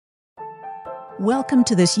Welcome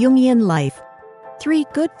to This Jungian Life. Three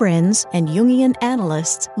good friends and Jungian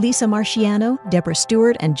analysts, Lisa Marciano, Deborah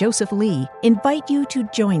Stewart, and Joseph Lee, invite you to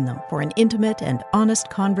join them for an intimate and honest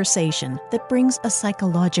conversation that brings a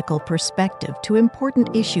psychological perspective to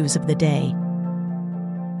important issues of the day.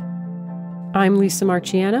 I'm Lisa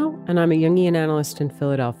Marciano, and I'm a Jungian analyst in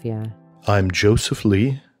Philadelphia. I'm Joseph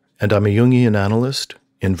Lee, and I'm a Jungian analyst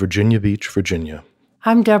in Virginia Beach, Virginia.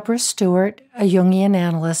 I'm Deborah Stewart, a Jungian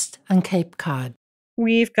analyst on Cape Cod.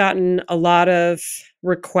 We've gotten a lot of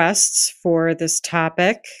requests for this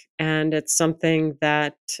topic, and it's something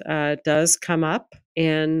that does come up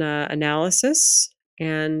in analysis.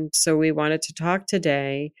 And so we wanted to talk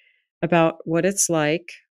today about what it's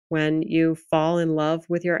like when you fall in love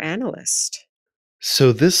with your analyst.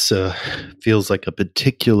 So this feels like a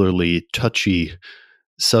particularly touchy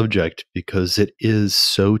subject because it is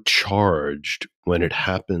so charged when it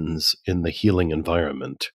happens in the healing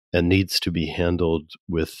environment and needs to be handled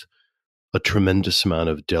with a tremendous amount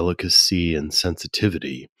of delicacy and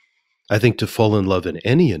sensitivity. I think to fall in love in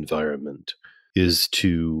any environment is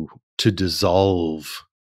to dissolve,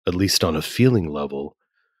 at least on a feeling level,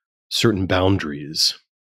 certain boundaries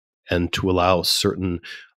and to allow certain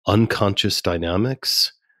unconscious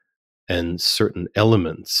dynamics and certain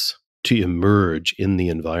elements to emerge in the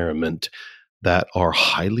environment that are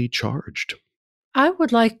highly charged. I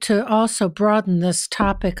would like to also broaden this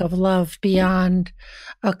topic of love beyond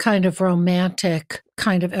a kind of romantic,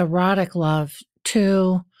 kind of erotic love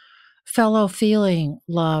to fellow feeling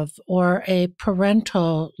love or a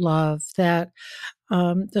parental love that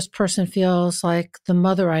this person feels like the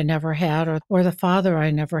mother I never had or the father I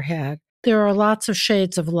never had. There are lots of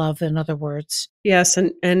shades of love, in other words. Yes,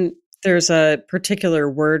 and there's a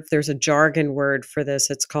particular word, there's a jargon word for this.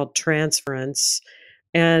 It's called transference.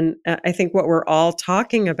 And I think what we're all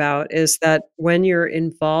talking about is that when you're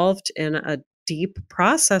involved in a deep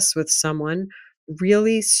process with someone,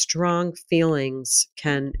 really strong feelings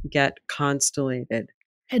can get constellated.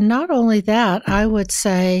 And not only that, I would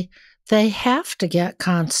say they have to get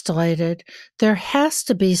constellated. There has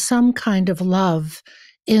to be some kind of love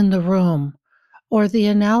in the room, or the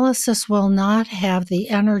analysis will not have the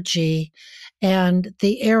energy and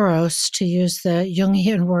the eros, to use the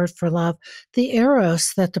Jungian word for love, the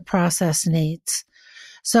eros that the process needs.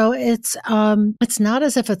 So it's not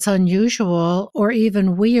as if it's unusual or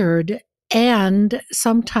even weird, and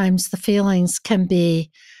sometimes the feelings can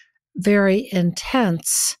be very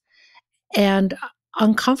intense and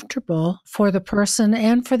uncomfortable for the person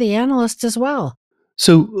and for the analyst as well.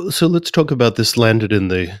 So let's talk about this landed in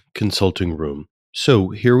the consulting room. So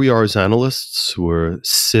here we are as analysts. We're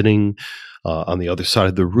sitting on the other side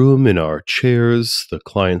of the room in our chairs, the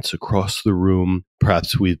clients across the room.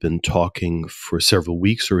 Perhaps we've been talking for several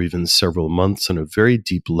weeks or even several months on a very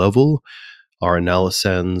deep level. Our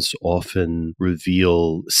analyses often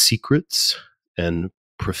reveal secrets and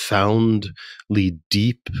profoundly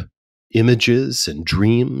deep images and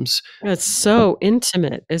dreams. It's so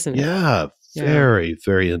intimate, isn't it? Yeah, very,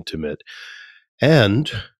 very intimate.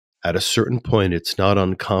 And at a certain point, it's not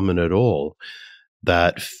uncommon at all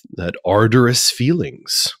that ardorous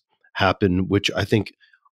feelings happen, which I think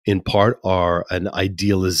in part are an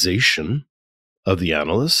idealization of the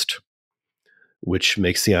analyst, which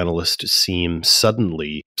makes the analyst seem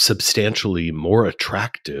suddenly substantially more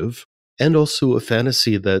attractive, and also a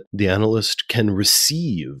fantasy that the analyst can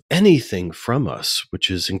receive anything from us,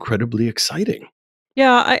 which is incredibly exciting.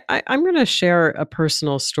 Yeah, I'm going to share a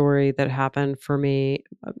personal story that happened for me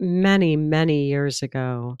many, many years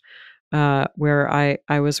ago, where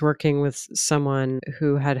I was working with someone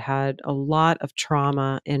who had had a lot of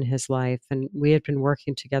trauma in his life, and we had been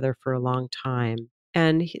working together for a long time.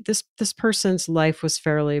 And this person's life was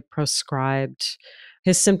fairly proscribed.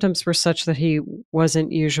 His symptoms were such that he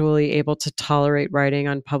wasn't usually able to tolerate riding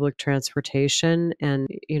on public transportation. And,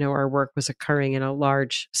 our work was occurring in a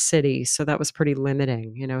large city. So that was pretty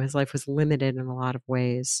limiting. His life was limited in a lot of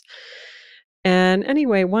ways. And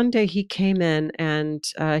anyway, one day he came in and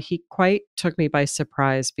he quite took me by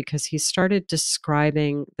surprise because he started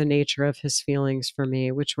describing the nature of his feelings for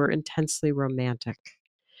me, which were intensely romantic.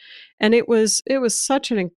 And it was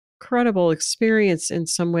such an incredible experience in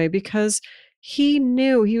some way because he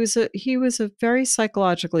knew he was a very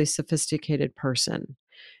psychologically sophisticated person.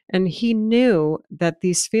 And he knew that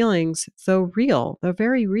these feelings, though real, though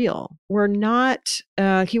very real, were not,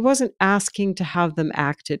 he wasn't asking to have them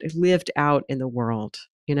lived out in the world,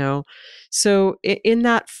 So in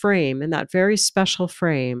that frame, in that very special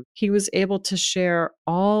frame, he was able to share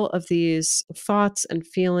all of these thoughts and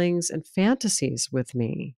feelings and fantasies with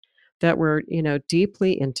me that were,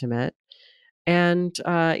 deeply intimate. And,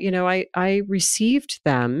 I received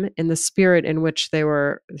them in the spirit in which they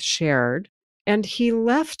were shared. And he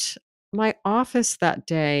left my office that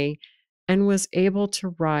day and was able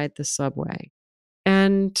to ride the subway.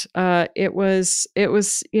 And it was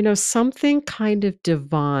something kind of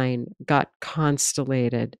divine got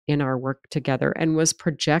constellated in our work together and was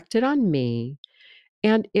projected on me,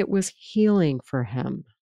 and it was healing for him.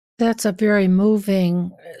 That's a very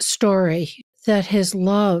moving story, that his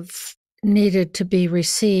love needed to be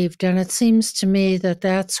received. And it seems to me that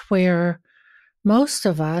that's where most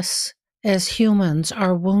of us as humans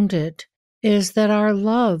are wounded, is that our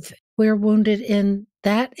love, we're wounded in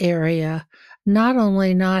that area, not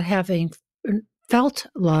only not having felt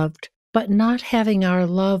loved, but not having our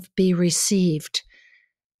love be received.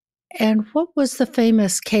 And what was the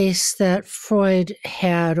famous case that Freud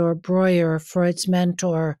had, or Breuer, Freud's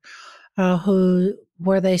mentor,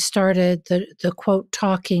 where they started the quote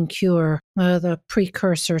talking cure, the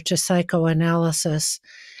precursor to psychoanalysis,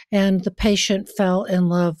 and the patient fell in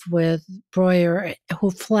love with Breuer,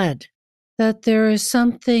 who fled. That there is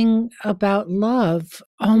something about love,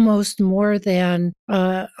 almost more than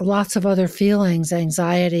lots of other feelings,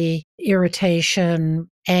 anxiety, irritation,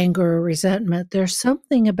 anger, resentment. There's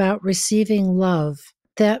something about receiving love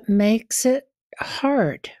that makes it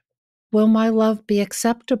hard. Will my love be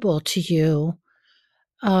acceptable to you,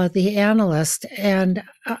 the analyst? And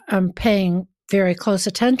I'm paying very close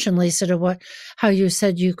attention, Lisa, to how you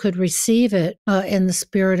said you could receive it in the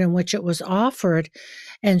spirit in which it was offered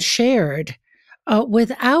and shared,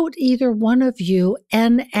 without either one of you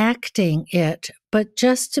enacting it, but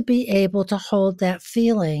just to be able to hold that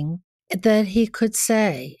feeling that he could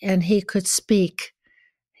say and he could speak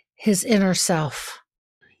his inner self.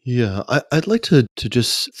 Yeah, I'd like to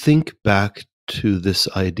just think back to this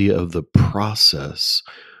idea of the process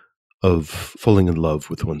of falling in love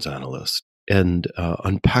with one's analyst and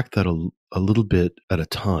unpack that a little bit at a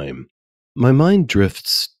time. My mind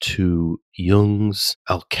drifts to Jung's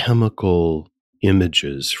alchemical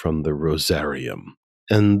images from the Rosarium.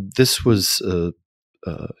 And this was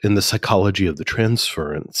in the psychology of the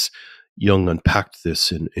transference. Jung unpacked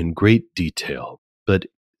this in great detail. But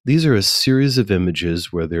these are a series of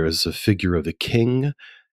images where there is a figure of a king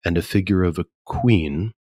and a figure of a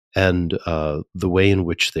queen, and the way in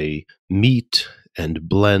which they meet and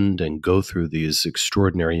blend and go through these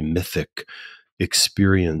extraordinary mythic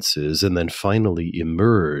experiences, and then finally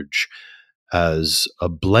emerge as a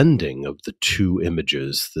blending of the two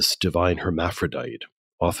images, this divine hermaphrodite,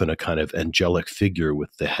 often a kind of angelic figure with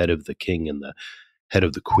the head of the king and the head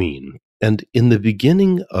of the queen. And in the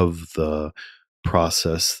beginning of the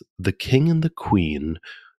process, the king and the queen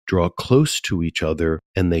draw close to each other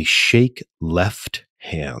and they shake left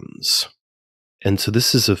hands. And so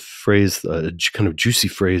this is a phrase, a kind of juicy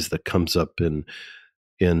phrase that comes up in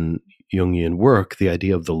Jungian work, the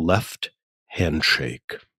idea of the left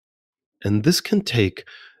handshake. And this can take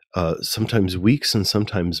sometimes weeks and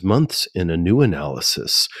sometimes months in a new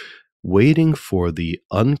analysis, waiting for the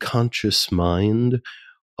unconscious mind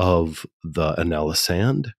of the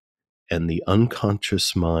analysand and the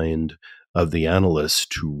unconscious mind of the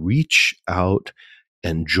analyst to reach out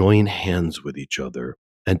and join hands with each other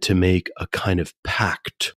and to make a kind of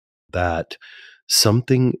pact that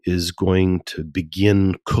something is going to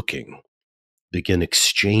begin cooking, begin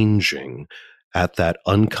exchanging at that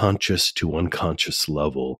unconscious to unconscious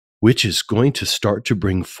level, which is going to start to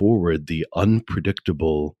bring forward the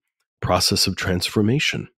unpredictable process of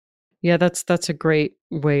transformation. Yeah, that's a great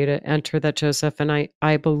way to enter that, Joseph. And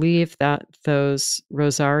I believe that those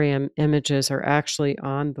Rosarium images are actually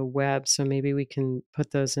on the web, so maybe we can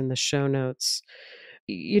put those in the show notes.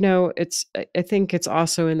 I think it's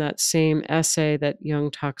also in that same essay that Jung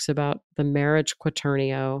talks about the marriage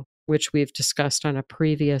quaternio, which we've discussed on a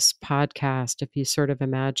previous podcast. If you sort of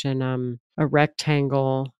imagine a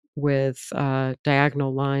rectangle with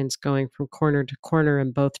diagonal lines going from corner to corner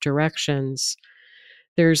in both directions,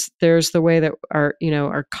 there's the way that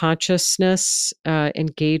our consciousness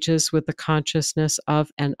engages with the consciousness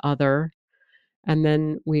of an other, and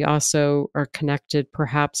then we also are connected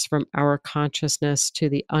perhaps from our consciousness to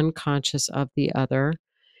the unconscious of the other,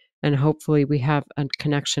 and hopefully we have a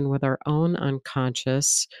connection with our own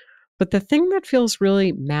unconscious. But the thing that feels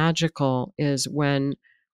really magical is when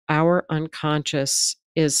our unconscious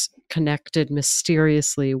is connected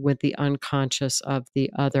mysteriously with the unconscious of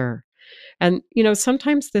the other. And,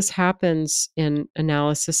 sometimes this happens in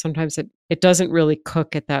analysis. Sometimes it doesn't really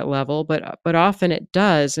cook at that level, but often it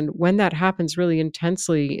does. And when that happens really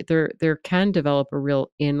intensely, there can develop a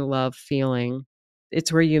real in love feeling.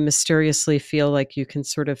 It's where you mysteriously feel like you can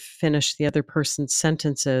sort of finish the other person's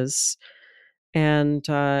sentences. And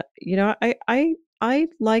I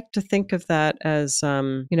like to think of that as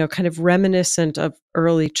kind of reminiscent of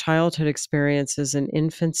early childhood experiences in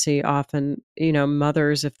infancy. Often,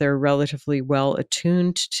 mothers, if they're relatively well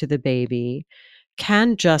attuned to the baby,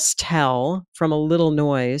 can just tell from a little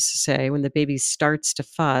noise, say when the baby starts to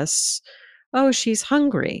fuss, oh, she's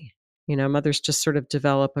hungry. Mothers just sort of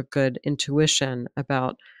develop a good intuition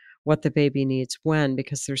about what the baby needs when,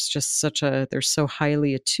 because they're so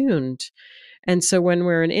highly attuned. And so when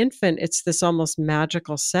we're an infant, it's this almost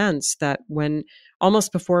magical sense that when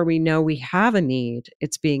almost before we know we have a need,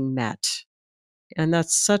 it's being met. And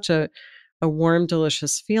that's such a warm,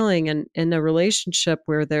 delicious feeling. And in a relationship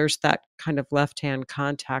where there's that kind of left-hand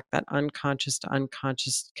contact, that unconscious to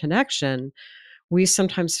unconscious connection, we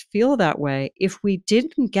sometimes feel that way. If we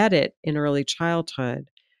didn't get it in early childhood,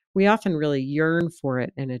 we often really yearn for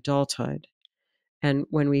it in adulthood. And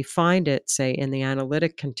when we find it, say, in the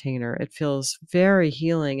analytic container, it feels very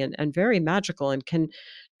healing and very magical and can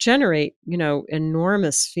generate,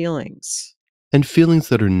 enormous feelings. And feelings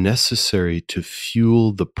that are necessary to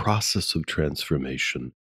fuel the process of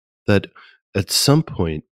transformation. That at some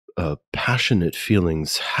point, passionate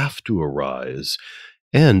feelings have to arise,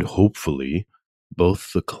 and hopefully,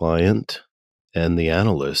 both the client and the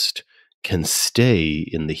analyst can stay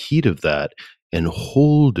in the heat of that and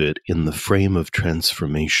hold it in the frame of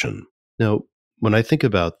transformation. Now, when I think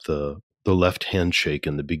about the left handshake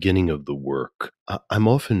in the beginning of the work, I'm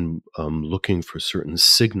often looking for certain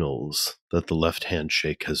signals that the left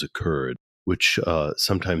handshake has occurred, which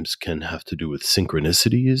sometimes can have to do with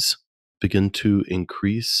synchronicities begin to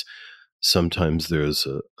increase. Sometimes there's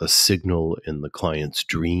a signal in the client's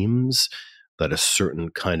dreams that a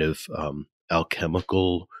certain kind of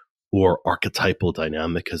alchemical or archetypal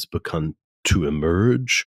dynamic has begun to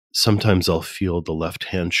emerge. Sometimes I'll feel the left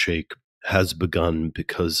handshake has begun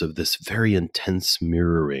because of this very intense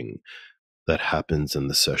mirroring that happens in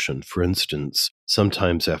the session. For instance,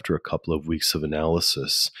 sometimes after a couple of weeks of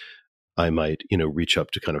analysis, I might, reach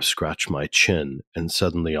up to kind of scratch my chin, and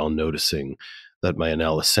suddenly I'll noticing that my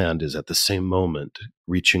analysand is at the same moment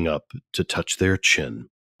reaching up to touch their chin,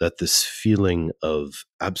 that this feeling of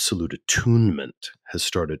absolute attunement has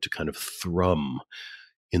started to kind of thrum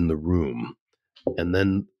in the room. And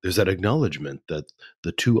then there's that acknowledgement that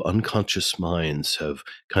the two unconscious minds have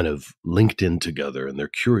kind of linked in together and they're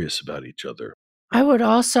curious about each other. I would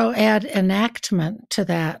also add enactment to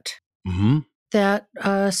that. Mm-hmm. That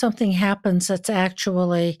something happens that's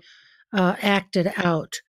actually acted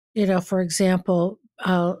out. For example,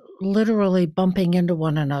 literally bumping into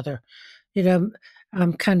one another.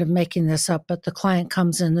 I'm kind of making this up, but the client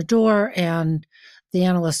comes in the door and the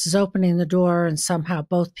analyst is opening the door, and somehow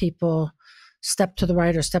both people step to the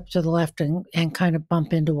right or step to the left and kind of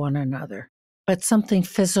bump into one another. But something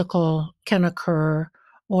physical can occur,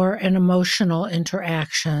 or an emotional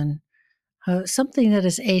interaction, something that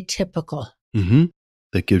is atypical. Mm-hmm.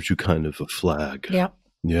 That gives you kind of a flag. Yep.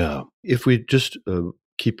 Yeah. If we just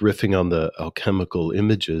keep riffing on the alchemical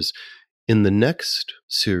images, in the next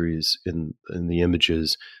series, in the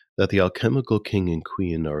images, that the alchemical king and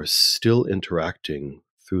queen are still interacting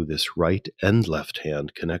through this right and left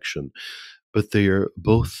hand connection, but they are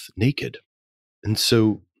both naked. And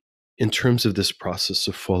so, in terms of this process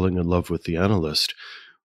of falling in love with the analyst,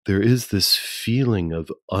 there is this feeling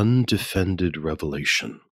of undefended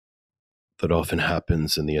revelation that often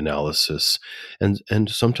happens in the analysis, and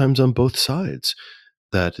sometimes on both sides,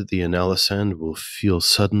 that the analysand will feel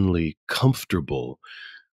suddenly comfortable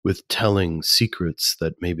with telling secrets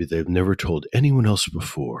that maybe they've never told anyone else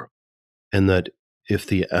before. And that if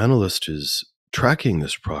the analyst is tracking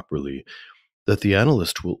this properly, that the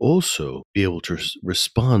analyst will also be able to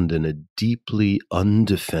respond in a deeply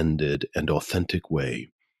undefended and authentic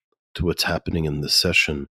way to what's happening in the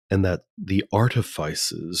session, and that the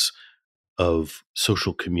artifices of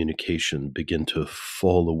social communication begin to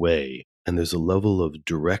fall away. And there's a level of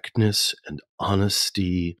directness and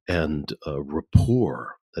honesty and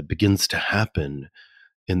rapport that begins to happen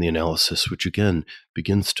in the analysis, which again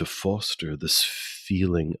begins to foster this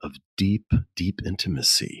feeling of deep, deep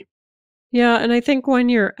intimacy. Yeah, and I think when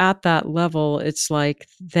you're at that level, it's like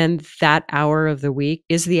then that hour of the week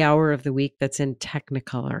is the hour of the week that's in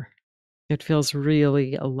Technicolor. It feels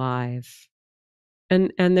really alive.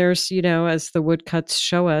 And there's, as the woodcuts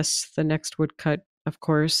show us, the next woodcut, of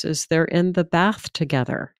course, is they're in the bath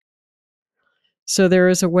together. So there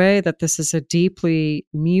is a way that this is a deeply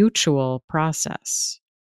mutual process.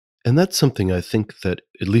 And that's something I think that,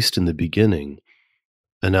 at least in the beginning,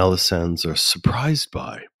 analysands are surprised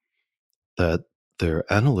by, that they're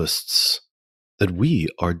analysts, that we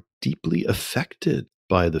are deeply affected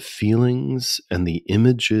by the feelings and the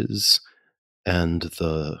images and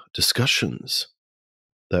the discussions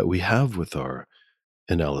that we have with our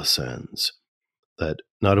analysans, that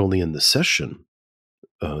not only in the session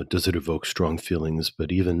does it evoke strong feelings,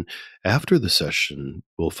 but even after the session,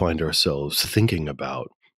 we'll find ourselves thinking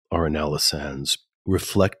about our analysans,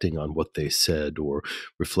 reflecting on what they said or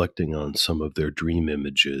reflecting on some of their dream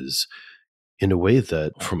images in a way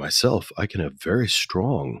that, for myself, I can have very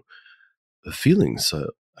strong feelings.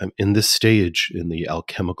 I'm in this stage in the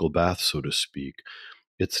alchemical bath, so to speak.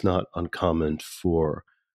 It's not uncommon for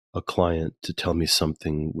a client to tell me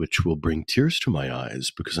something which will bring tears to my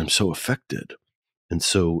eyes because I'm so affected and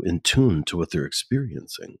so in tune to what they're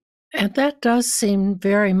experiencing. And that does seem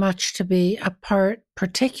very much to be a part,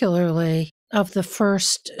 particularly, of the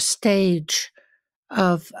first stage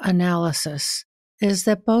of analysis, is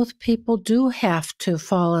that both people do have to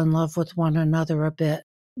fall in love with one another a bit.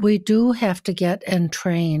 We do have to get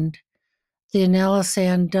entrained. The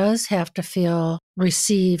analysan does have to feel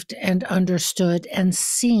received and understood and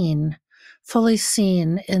seen, fully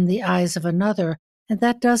seen in the eyes of another. And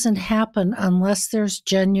that doesn't happen unless there's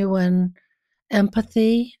genuine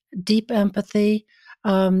empathy, deep empathy,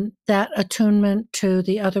 that attunement to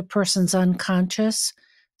the other person's unconscious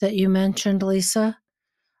that you mentioned, Lisa.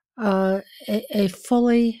 A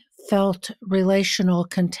fully felt relational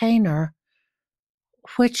container,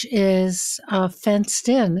 which is fenced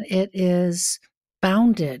in. It is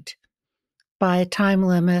bounded by time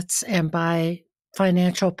limits and by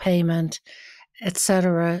financial payment,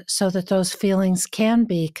 etc., so that those feelings can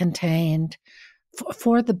be contained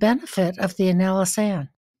for the benefit of the analysan.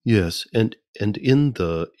 Yes, and in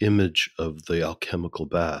the image of the alchemical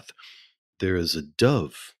bath, there is a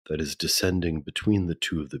dove that is descending between the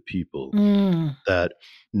two of the people, that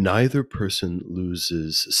neither person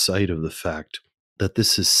loses sight of the fact that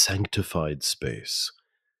this is sanctified space.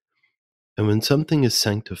 And when something is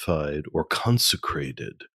sanctified or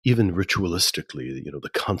consecrated, even ritualistically, the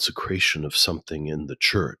consecration of something in the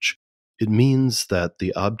church, it means that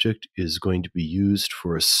the object is going to be used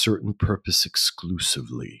for a certain purpose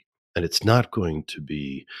exclusively, and it's not going to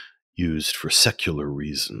be used for secular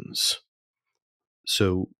reasons.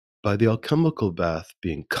 So, by the alchemical bath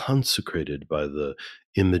being consecrated by the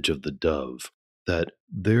image of the dove, that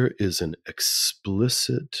there is an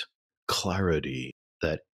explicit clarity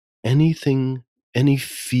that anything, any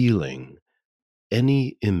feeling,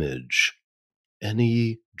 any image,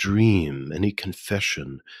 any dream, any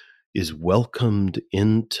confession is welcomed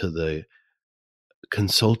into the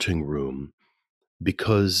consulting room,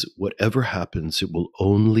 because whatever happens, it will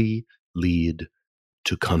only lead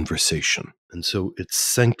to conversation. And so it's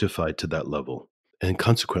sanctified to that level. And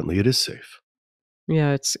consequently, it is safe.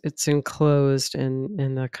 Yeah, it's enclosed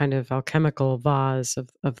in the kind of alchemical vase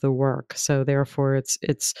of the work. So therefore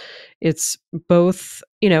it's both,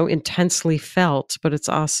 intensely felt, but it's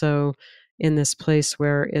also in this place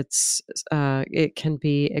where it can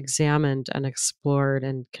be examined and explored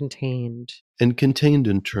and contained. And contained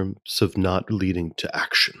in terms of not leading to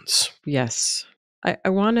actions. Yes. I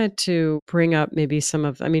wanted to bring up maybe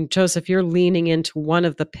Joseph, you're leaning into one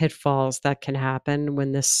of the pitfalls that can happen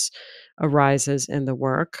when this arises in the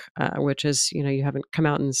work, which is, you haven't come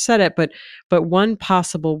out and said it, but one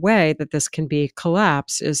possible way that this can be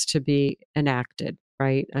collapse is to be enacted,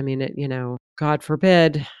 right? I mean, God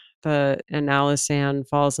forbid the analysan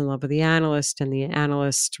falls in love with the analyst and the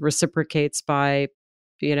analyst reciprocates by,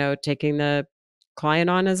 taking the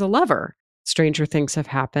client on as a lover. Stranger things have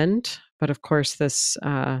happened, but of course, this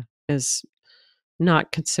is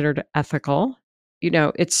not considered ethical.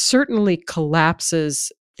 It certainly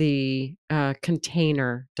collapses the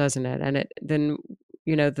container, doesn't it? And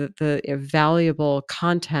the valuable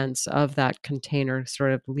contents of that container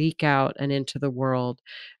sort of leak out and into the world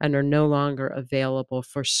and are no longer available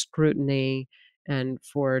for scrutiny and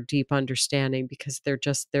for deep understanding because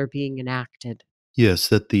they're being enacted. Yes,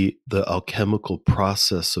 that the alchemical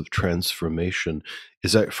process of transformation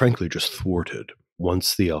is frankly just thwarted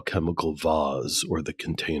once the alchemical vase or the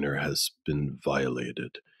container has been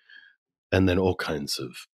violated. And then all kinds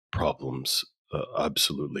of problems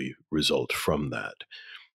absolutely result from that.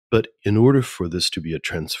 But in order for this to be a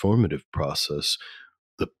transformative process,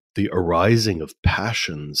 the arising of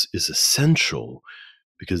passions is essential,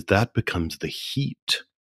 because that becomes the heat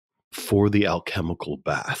for the alchemical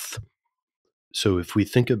bath. So if we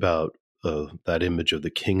think about that image of the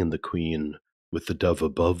king and the queen with the dove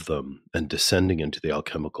above them and descending into the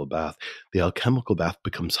alchemical bath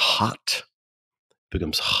becomes hot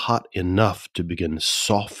enough to begin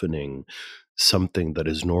softening something that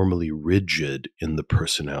is normally rigid in the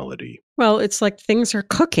personality. Well, it's like things are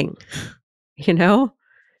cooking, you know?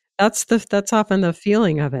 that's often the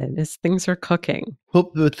feeling of it, is things are cooking.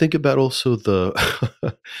 Well, but think about also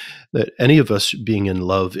that any of us being in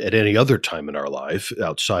love at any other time in our life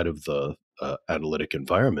outside of the analytic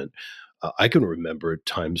environment. I can remember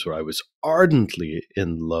times where I was ardently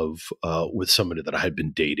in love with somebody that I had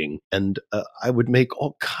been dating, and I would make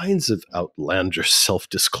all kinds of outlandish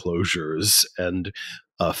self-disclosures, and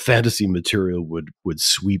fantasy material would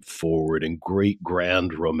sweep forward in great,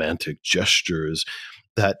 grand, romantic gestures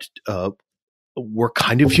that were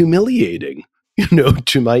kind of humiliating,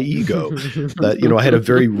 to my ego. That, I had a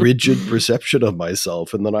very rigid perception of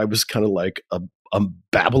myself. And then I was kind of like a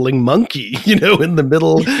babbling monkey, in the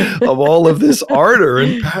middle of all of this ardor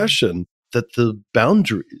and passion. That the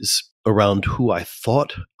boundaries around who I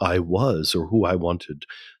thought I was or who I wanted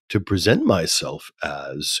to present myself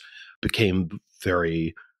as became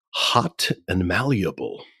very hot and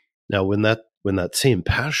malleable. Now, when that same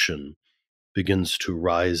passion begins to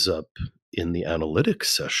rise up in the analytic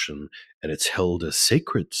session and it's held as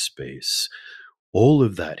sacred space, all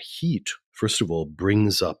of that heat, first of all,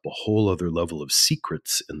 brings up a whole other level of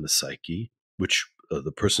secrets in the psyche, which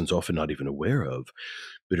the person's often not even aware of,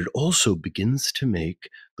 but it also begins to make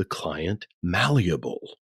the client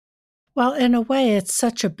malleable. Well, in a way, it's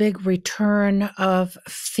such a big return of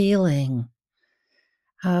feeling,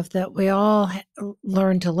 of that we all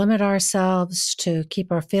learn to limit ourselves, to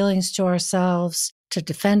keep our feelings to ourselves, to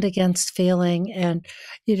defend against feeling. And,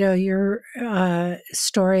 your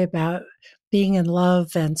story about being in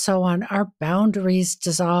love and so on, our boundaries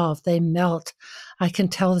dissolve, they melt. I can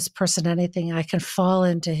tell this person anything, I can fall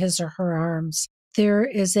into his or her arms. There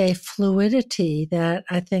is a fluidity that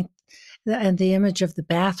I think, and the image of the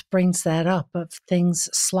bath brings that up, of things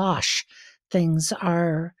slosh, things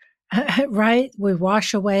are right. We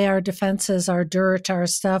wash away our defenses, our dirt, our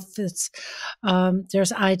stuff.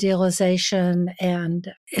 There's idealization,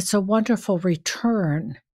 and it's a wonderful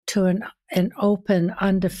return to an open,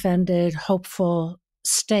 undefended, hopeful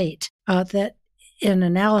state that in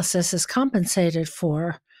analysis is compensated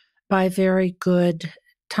for by very good,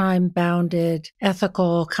 time-bounded,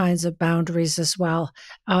 ethical kinds of boundaries as well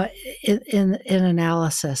in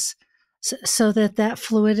analysis, so that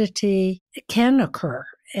fluidity can occur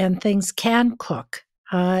and things can cook.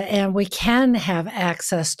 And we can have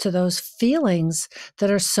access to those feelings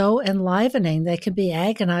that are so enlivening. They can be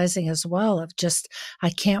agonizing as well, of just, I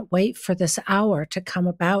can't wait for this hour to come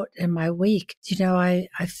about in my week. I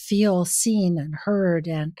feel seen and heard,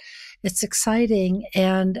 and it's exciting,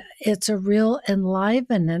 and it's a real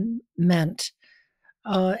enlivenment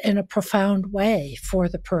in a profound way for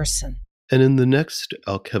the person. And in the next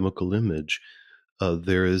alchemical image,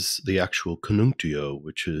 there is the actual conjunctio,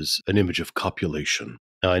 which is an image of copulation.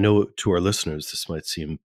 Now, I know to our listeners, this might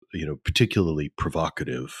seem, particularly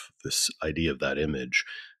provocative, this idea of that image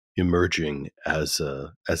emerging as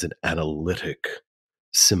an analytic,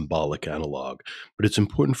 symbolic analog. But it's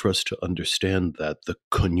important for us to understand that the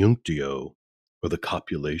conjunctio, or the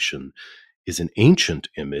copulation, is an ancient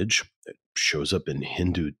image that shows up in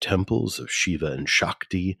Hindu temples of Shiva and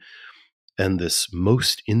Shakti, and this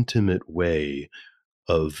most intimate way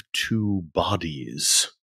of two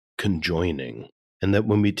bodies conjoining. And that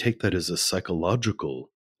when we take that as a psychological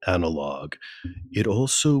analog, it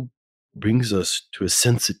also brings us to a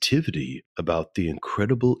sensitivity about the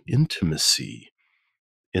incredible intimacy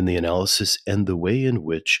in the analysis and the way in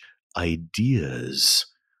which ideas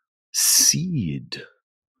seed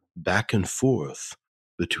back and forth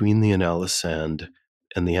between the analysand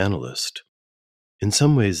and the analyst. In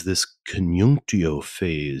some ways, this conjunctio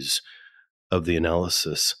phase of the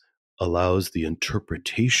analysis allows the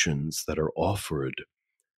interpretations that are offered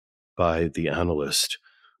by the analyst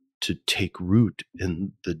to take root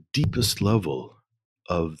in the deepest level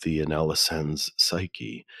of the analysand's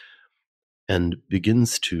psyche, and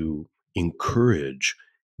begins to encourage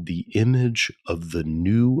the image of the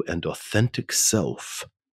new and authentic self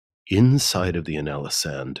inside of the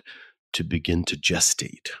analysand to begin to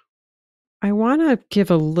gestate. I want to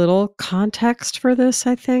give a little context for this,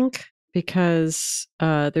 I think, because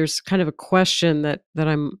there's kind of a question that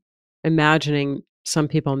I'm imagining some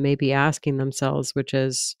people may be asking themselves, which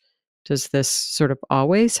is, does this sort of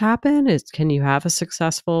always happen? Can you have a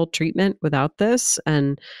successful treatment without this?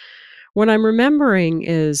 And what I'm remembering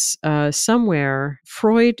is somewhere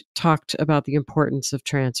Freud talked about the importance of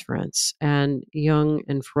transference, and Jung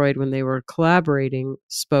and Freud, when they were collaborating,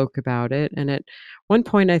 spoke about it. And at one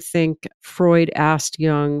point, I think Freud asked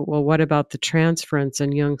Jung, well, what about the transference?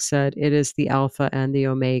 And Jung said, it is the alpha and the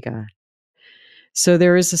omega. So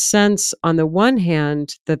there is a sense, on the one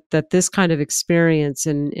hand, that this kind of experience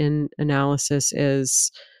in analysis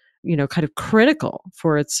is kind of critical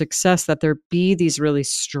for its success that there be these really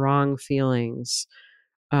strong feelings,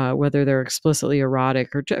 whether they're explicitly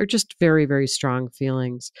erotic or just very, very strong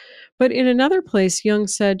feelings. But in another place, Jung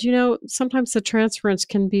said, sometimes the transference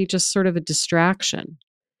can be just sort of a distraction,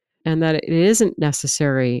 and that it isn't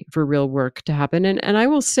necessary for real work to happen. And I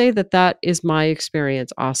will say that that is my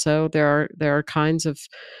experience also. There are kinds of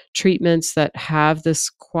treatments that have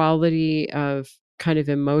this quality of kind of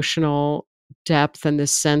emotional depth and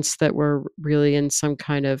this sense that we're really in some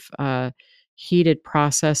kind of heated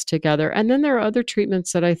process together. And then there are other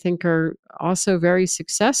treatments that I think are also very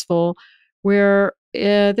successful where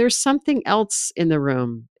there's something else in the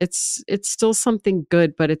room. It's still something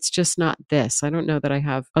good, but it's just not this. I don't know that I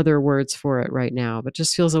have other words for it right now, but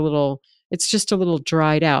just feels it's just a little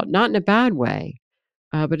dried out, not in a bad way,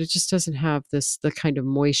 but it just doesn't have the kind of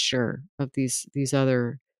moisture of these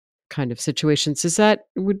other kind of situations.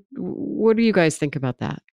 What do you guys think about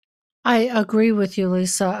that? I agree with you,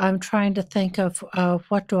 Lisa. I'm trying to think of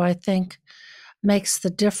what do I think makes the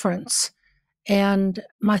difference. And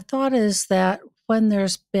my thought is that when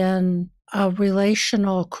there's been a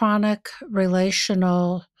chronic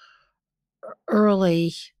relational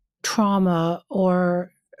early trauma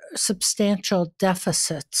or substantial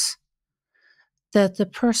deficits, that the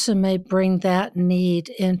person may bring that need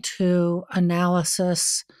into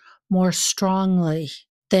analysis more strongly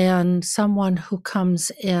than someone who comes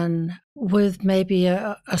in with maybe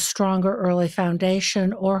a stronger early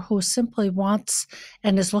foundation, or who simply wants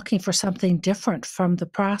and is looking for something different from the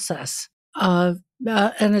process of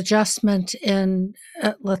an adjustment in,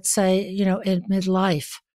 let's say, in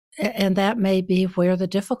midlife. And that may be where the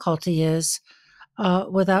difficulty is,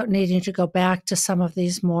 without needing to go back to some of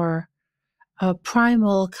these more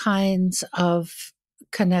primal kinds of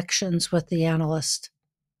connections with the analyst.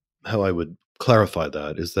 How I would clarify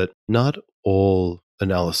that is that not all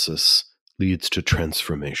analysis leads to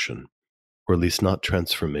transformation, or at least not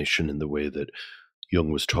transformation in the way that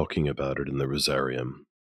Jung was talking about it in the Rosarium.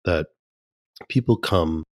 That people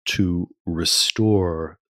come to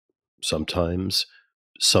restore sometimes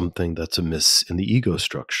something that's amiss in the ego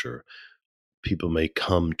structure. People may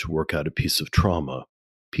come to work out a piece of trauma.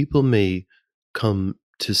 People may come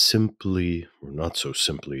to simply, or not so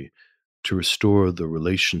simply, to restore the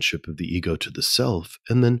relationship of the ego to the self.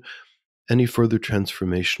 And then any further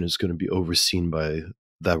transformation is going to be overseen by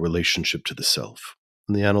that relationship to the self.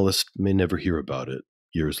 And the analyst may never hear about it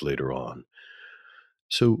years later on.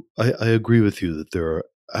 So I agree with you that there are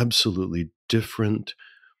absolutely different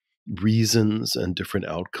reasons and different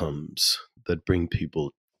outcomes that bring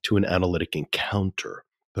people to an analytic encounter.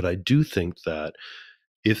 But I do think that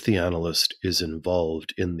if the analyst is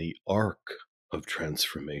involved in the arc of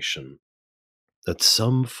transformation, that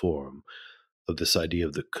some form of this idea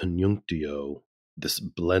of the conjunctio, this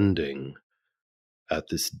blending at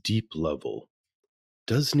this deep level,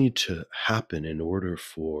 does need to happen in order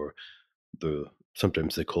for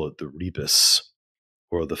sometimes they call it the rebus,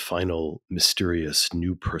 or the final mysterious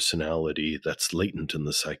new personality that's latent in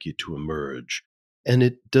the psyche to emerge. And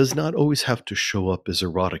it does not always have to show up as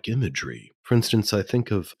erotic imagery. For instance, I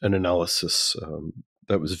think of an analysis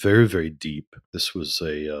that was very, very deep. This was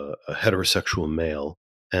a heterosexual male,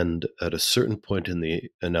 and at a certain point in the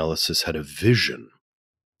analysis had a vision.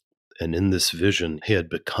 And in this vision, he had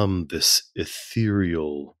become this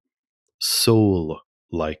ethereal,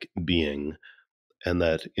 soul-like being, and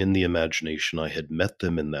that in the imagination I had met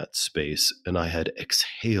them in that space and I had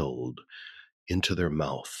exhaled into their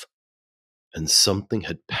mouth, and something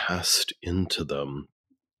had passed into them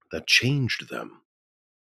that changed them.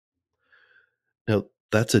 Now,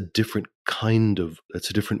 that's a different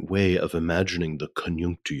way of imagining the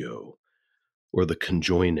conjunctio, or the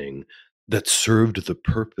conjoining, that served the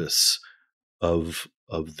purpose of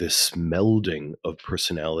this melding of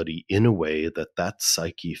personality in a way that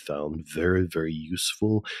psyche found very, very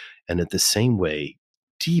useful, and at the same way,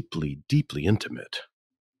 deeply, deeply intimate.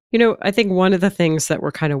 I think one of the things that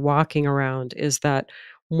we're kind of walking around is that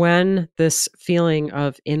when this feeling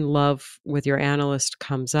of in love with your analyst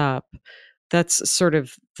comes up, that's sort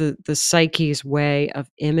of the psyche's way of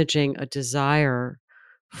imaging a desire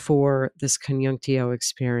for this conjunctio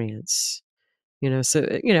experience. So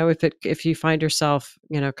if you find yourself,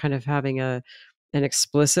 kind of having an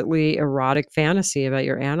explicitly erotic fantasy about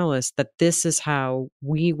your analyst, that this is how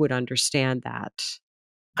we would understand that.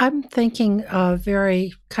 I'm thinking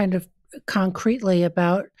very kind of concretely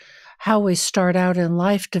about how we start out in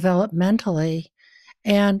life developmentally,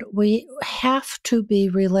 and we have to be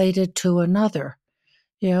related to another.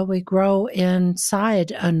 We grow inside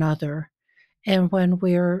another. And when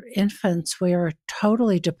we're infants, we are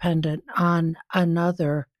totally dependent on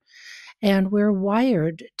another. And we're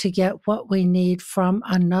wired to get what we need from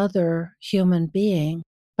another human being.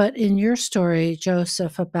 But in your story,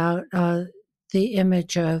 Joseph, about the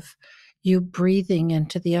image of you breathing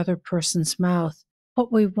into the other person's mouth,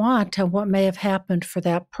 what we want and what may have happened for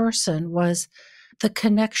that person was the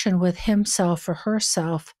connection with himself or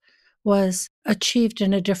herself was achieved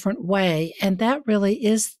in a different way. And that really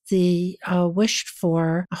is the wished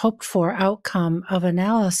for, hoped for outcome of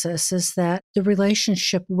analysis, is that the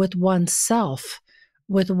relationship with oneself,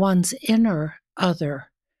 with one's inner other,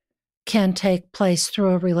 can take place through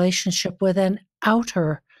a relationship with an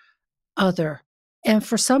outer other. And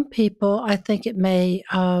for some people, I think it may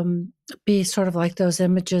be sort of like those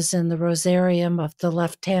images in the Rosarium of the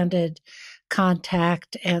left-handed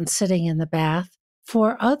contact and sitting in the bath.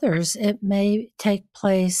 For others, it may take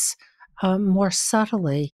place more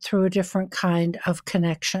subtly through a different kind of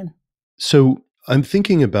connection. So I'm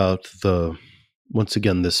thinking about once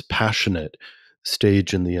again, this passionate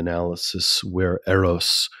stage in the analysis where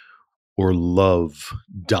eros or love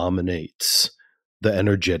dominates the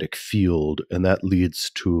energetic field, and that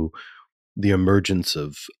leads to the emergence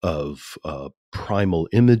of primal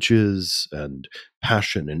images and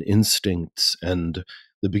passion and instincts, and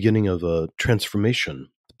the beginning of a transformation,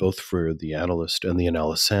 both for the analyst and the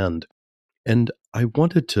analysand. And I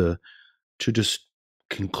wanted to just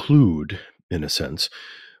conclude, in a sense,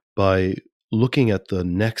 by looking at the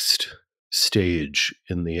next stage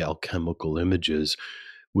in the alchemical images,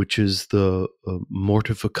 which is the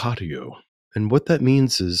mortificatio. And what that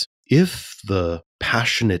means is if the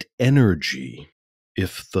passionate energy,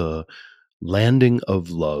 if the landing of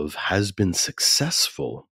love has been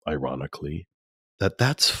successful, ironically,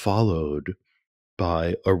 that's followed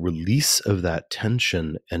by a release of that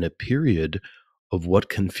tension and a period of what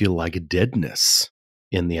can feel like a deadness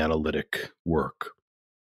in the analytic work.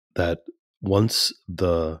 That once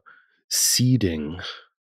the seeding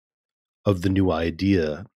of the new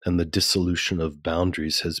idea and the dissolution of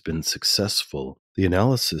boundaries has been successful, the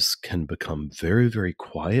analysis can become very, very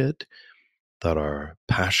quiet, that our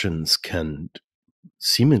passions can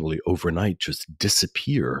seemingly overnight just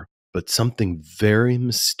disappear, but something very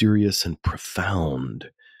mysterious and profound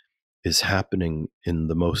is happening in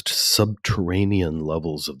the most subterranean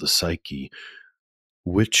levels of the psyche,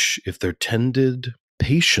 which, if they're tended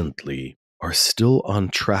patiently, are still on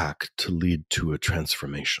track to lead to a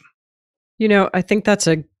transformation. I think that's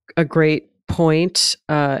a great point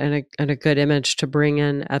and a good image to bring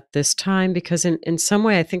in at this time, because in some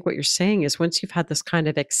way, I think what you're saying is once you've had this kind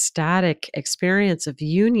of ecstatic experience of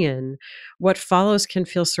union, what follows can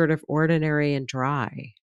feel sort of ordinary and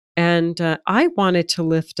dry. And I wanted to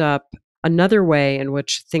lift up another way in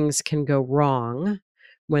which things can go wrong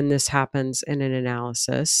when this happens in an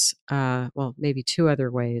analysis. Well, maybe two other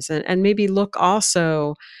ways, and maybe look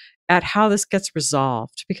also at how this gets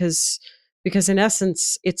resolved, because in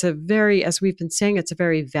essence, it's a very, as we've been saying, it's a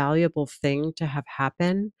very valuable thing to have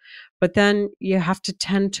happen, but then you have to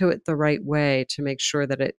tend to it the right way to make sure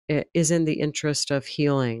that it is in the interest of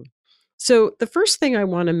healing. So the first thing I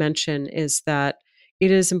want to mention is that it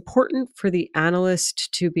is important for the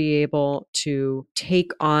analyst to be able to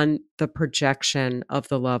take on the projection of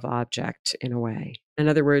the love object in a way. In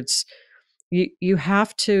other words, you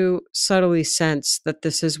have to subtly sense that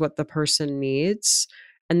this is what the person needs,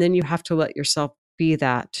 and then you have to let yourself be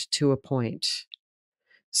that to a point.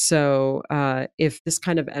 So if this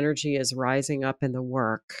kind of energy is rising up in the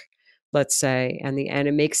work, let's say, and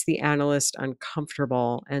it makes the analyst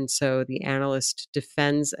uncomfortable, and so the analyst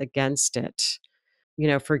defends against it.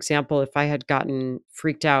 For example, if I had gotten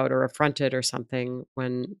freaked out or affronted or something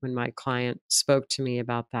when my client spoke to me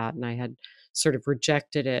about that, and I had sort of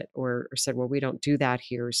rejected it or said, well, we don't do that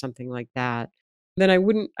here, or something like that, then I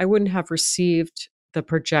wouldn't have received the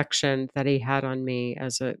projection that he had on me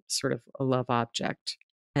as a sort of a love object.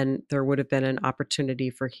 And there would have been an opportunity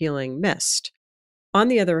for healing missed. On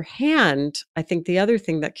the other hand, I think the other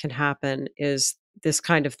thing that can happen is this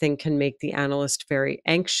kind of thing can make the analyst very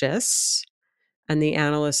anxious, and the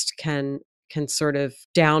analyst can sort of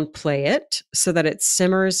downplay it so that it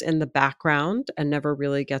simmers in the background and never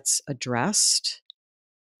really gets addressed.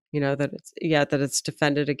 That it's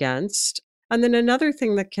defended against. And then another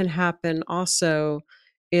thing that can happen also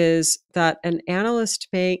is that an analyst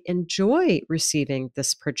may enjoy receiving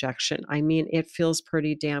this projection. I mean, it feels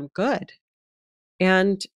pretty damn good.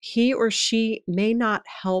 And he or she may not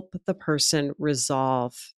help the person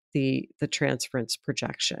resolve the transference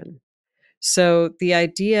projection. So the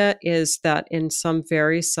idea is that in some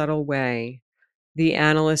very subtle way, the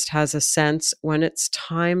analyst has a sense when it's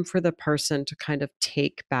time for the person to kind of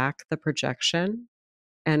take back the projection.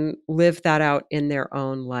 and live that out in their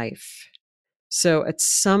own life. So at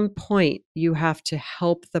some point, you have to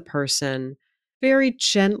help the person very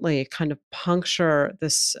gently kind of puncture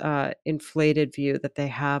this inflated view that they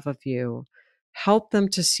have of you. Help them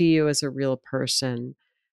to see you as a real person.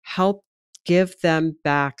 Help give them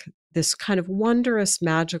back this kind of wondrous,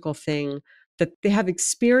 magical thing that they have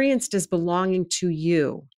experienced as belonging to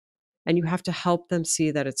you. And you have to help them see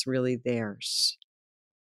that it's really theirs.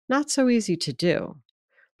 Not so easy to do,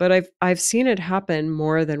 but I've seen it happen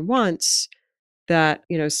more than once that,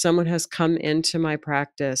 someone has come into my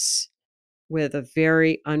practice with a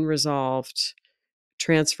very unresolved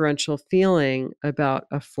transferential feeling about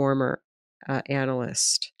a former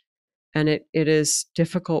analyst. And it is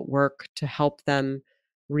difficult work to help them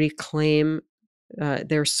reclaim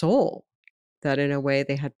their soul that in a way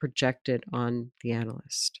they had projected on the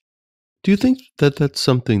analyst. Do you think that that's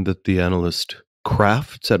something that the analyst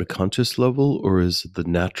crafts at a conscious level, or is it the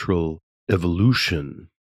natural evolution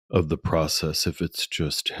of the process if it's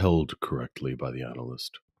just held correctly by the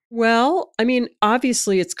analyst? Well, I mean,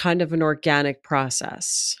 obviously it's kind of an organic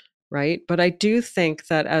process, right? But I do think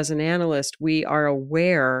that as an analyst, we are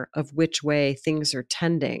aware of which way things are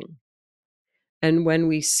tending. And when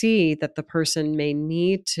we see that the person may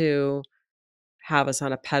need to have us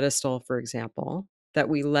on a pedestal, for example, that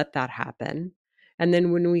we let that happen. And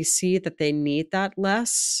then when we see that they need that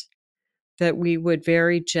less, that we would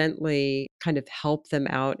very gently kind of help them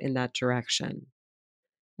out in that direction.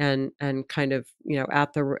 And kind of,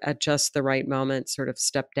 at just the right moment, sort of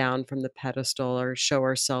step down from the pedestal or show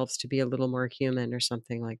ourselves to be a little more human or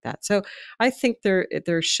something like that. So I think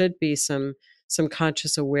there should be some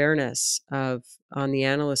conscious awareness of on the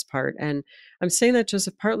analyst part. And I'm saying that,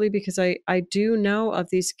 Joseph, partly because I do know of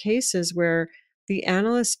these cases where the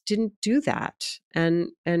analyst didn't do that and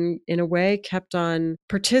in a way kept on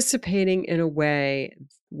participating in a way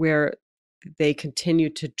where they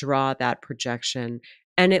continued to draw that projection,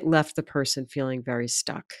 and it left the person feeling very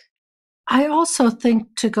stuck. I also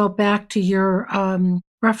think, to go back to your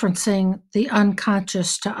referencing the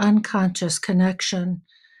unconscious to unconscious connection,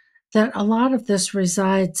 that a lot of this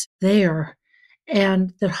resides there,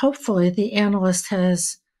 and that hopefully the analyst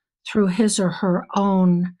has, through his or her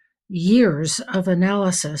own years of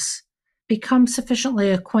analysis, become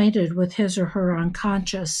sufficiently acquainted with his or her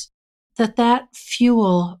unconscious, that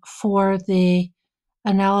fuel for the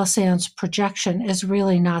analysand's projection is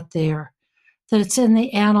really not there, that it's in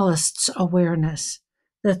the analyst's awareness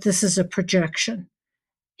that this is a projection.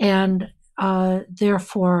 And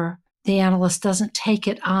therefore, the analyst doesn't take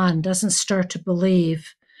it on, doesn't start to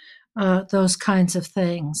believe those kinds of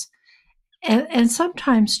things. And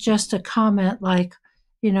sometimes just a comment like,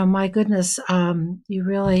 my goodness, you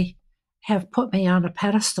really have put me on a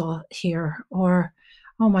pedestal here, or,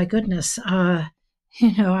 oh my goodness, I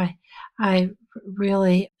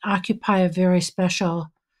really occupy a very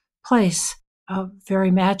special place, a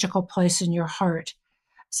very magical place in your heart.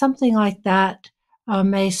 Something like that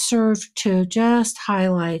may serve to just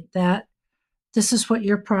highlight that this is what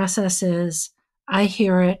your process is. I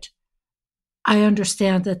hear it. I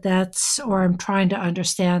understand or I'm trying to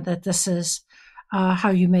understand that this is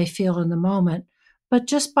how you may feel in the moment. But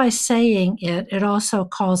just by saying it, it also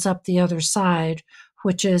calls up the other side,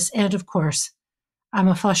 which is, and of course, I'm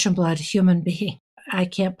a flesh and blood human being. I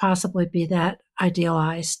can't possibly be that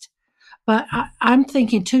idealized. But I'm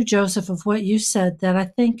thinking too, Joseph, of what you said, that I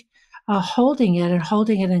think holding it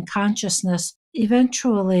in consciousness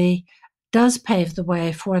eventually does pave the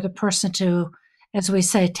way for the person to, as we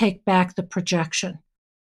say, take back the projection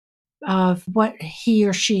of what he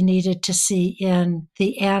or she needed to see in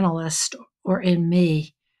the analyst or in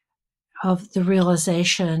me, of the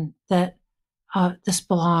realization that this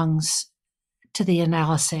belongs to the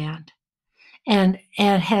analysand. And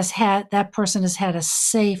that person has had a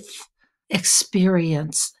safe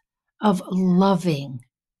experience of loving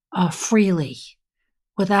freely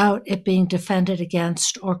without it being defended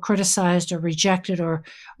against or criticized or rejected or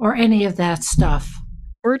any of that stuff.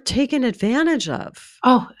 Or taken advantage of.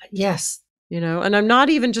 Oh, yes. And I'm not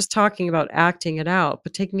even just talking about acting it out,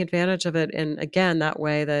 but taking advantage of it in, again, that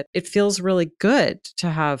way that it feels really good to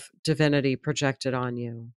have divinity projected on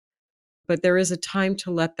you. But there is a time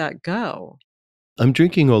to let that go. I'm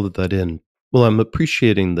drinking all of that in. Well, I'm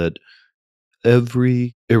appreciating that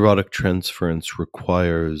every erotic transference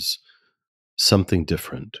requires something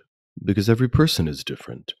different because every person is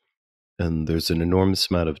different. And there's an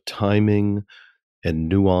enormous amount of timing and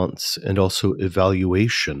nuance and also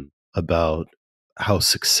evaluation about how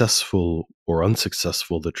successful or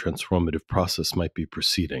unsuccessful the transformative process might be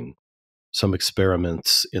proceeding. Some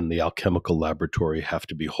experiments in the alchemical laboratory have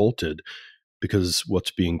to be halted because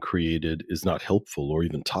what's being created is not helpful or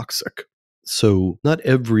even toxic. So not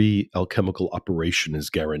every alchemical operation is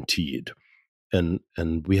guaranteed. And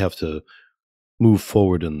we have to move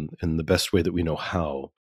forward in the best way that we know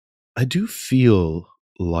how. I do feel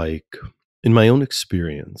like, in my own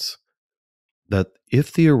experience, that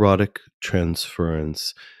if the erotic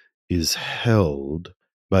transference is held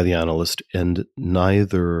by the analyst and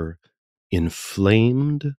neither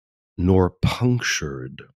inflamed nor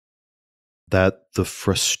punctured, that the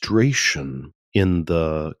frustration in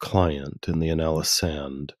the client, in the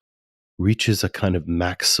analysand, reaches a kind of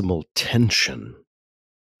maximal tension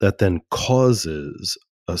that then causes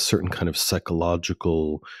a certain kind of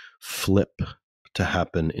psychological flip to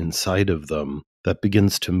happen inside of them that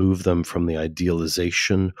begins to move them from the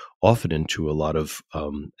idealization often into a lot of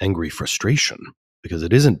angry frustration because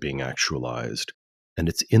it isn't being actualized. And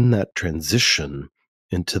it's in that transition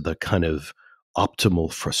into the kind of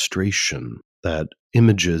optimal frustration that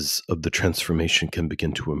images of the transformation can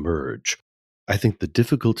begin to emerge. I think the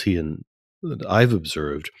difficulty that I've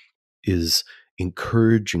observed is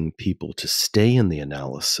encouraging people to stay in the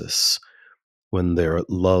analysis when their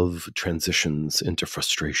love transitions into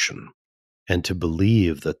frustration, and to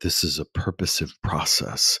believe that this is a purposive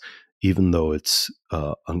process, even though it's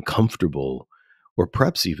uncomfortable or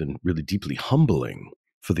perhaps even really deeply humbling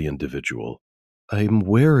for the individual. I'm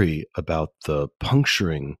wary about the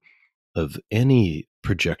puncturing of any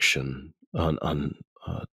projection on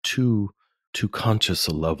too conscious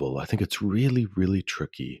a level. I think it's really, really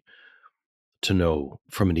tricky to know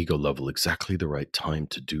from an ego level exactly the right time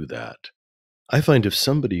to do that. I find if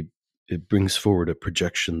somebody it brings forward a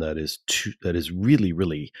projection that is really,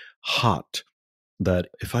 really hot, that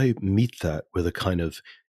if I meet that with a kind of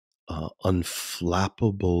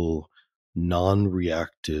unflappable,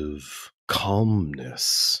 non-reactive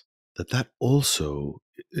calmness, that also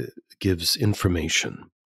gives information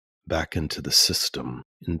back into the system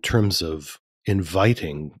in terms of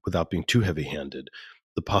inviting, without being too heavy-handed,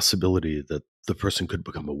 the possibility that the person could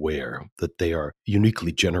become aware that they are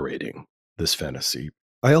uniquely generating this fantasy.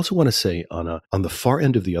 I also want to say on the far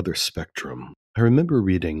end of the other spectrum, I remember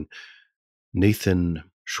reading Nathan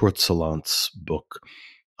Schwartz-Salant's book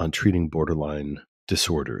on treating borderline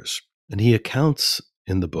disorders. And he accounts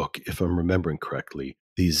in the book, if I'm remembering correctly,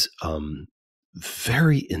 these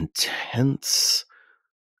very intense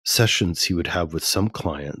sessions he would have with some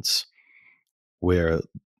clients where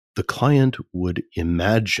the client would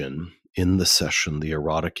imagine in the session the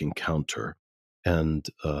erotic encounter. And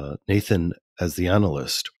Nathan, as the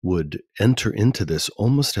analyst, would enter into this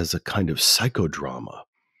almost as a kind of psychodrama,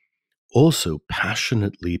 also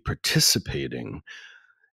passionately participating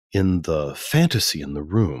in the fantasy in the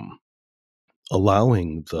room,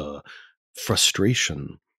 allowing the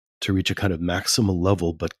frustration to reach a kind of maximal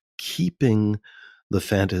level, but keeping the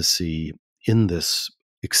fantasy in this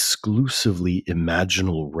exclusively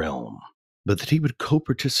imaginal realm, but that he would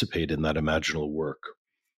co-participate in that imaginal work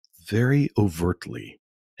very overtly,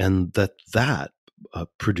 and that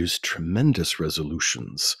produced tremendous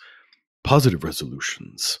resolutions, positive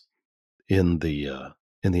resolutions in the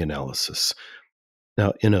analysis.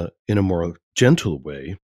 Now, in a more gentle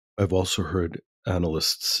way, I've also heard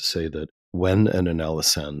analysts say that when an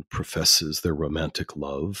analysand professes their romantic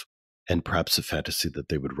love and perhaps a fantasy that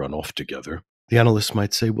they would run off together, the analyst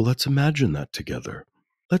might say, well, let's imagine that together.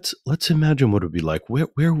 Let's imagine what it would be like.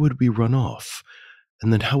 Where would we run off?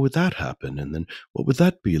 And then how would that happen? And then what would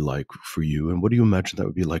that be like for you? And what do you imagine that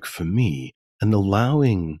would be like for me? And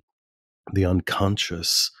allowing the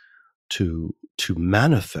unconscious to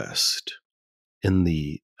manifest in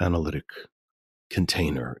the analytic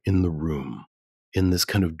container, in the room, in this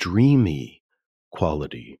kind of dreamy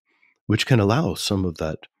quality, which can allow some of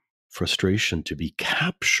that frustration to be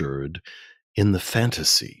captured in the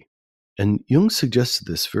fantasy. And Jung suggested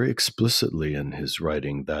this very explicitly in his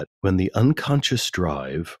writing, that when the unconscious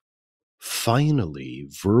drive finally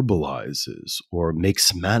verbalizes or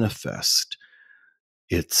makes manifest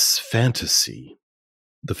its fantasy,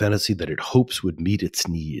 the fantasy that it hopes would meet its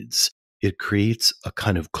needs, it creates a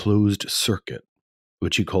kind of closed circuit,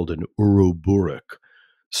 which he called an uroburic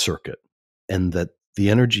circuit, and that the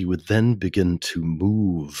energy would then begin to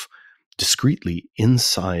move discreetly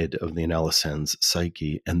inside of the analysand's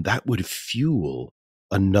psyche, and that would fuel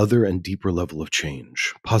another and deeper level of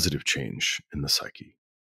change, positive change in the psyche.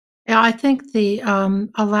 Yeah, I think the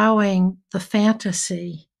allowing the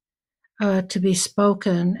fantasy to be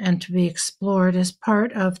spoken and to be explored is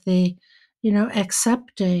part of the,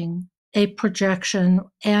 accepting a projection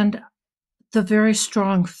and the very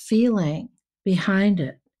strong feeling behind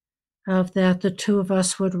it, of that the two of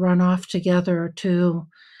us would run off together to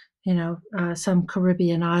some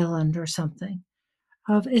Caribbean island or something.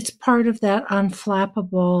 It's part of that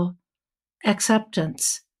unflappable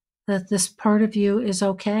acceptance that this part of you is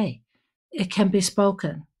okay. It can be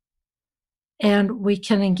spoken, and we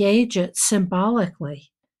can engage it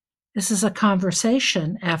symbolically. This is a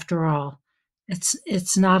conversation, after all.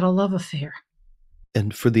 It's not a love affair.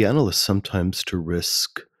 And for the analyst sometimes to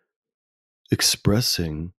risk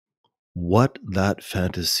expressing what that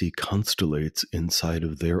fantasy constellates inside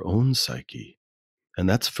of their own psyche. And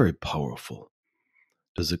that's very powerful.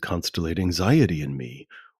 Does it constellate anxiety in me?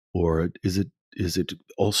 Or is it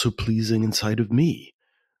also pleasing inside of me?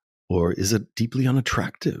 Or is it deeply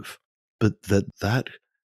unattractive? But that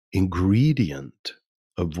ingredient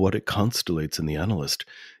of what it constellates in the analyst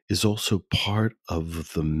is also part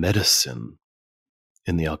of the medicine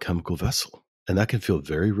in the alchemical vessel. And that can feel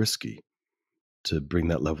very risky to bring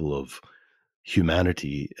that level of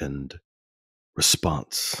humanity and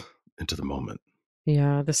response into the moment.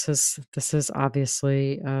 Yeah, this is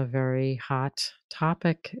obviously a very hot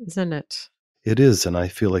topic, isn't it? It is, and I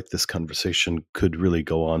feel like this conversation could really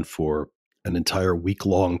go on for an entire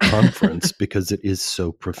week-long conference because it is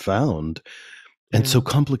so profound and so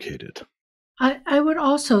Yeah. complicated. I would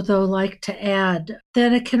also, though, like to add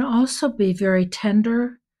that it can also be very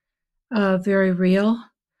tender, very real,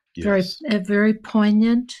 Yes. very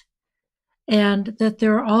poignant, and that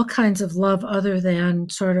there are all kinds of love other than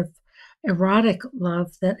sort of erotic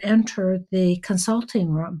love that enter the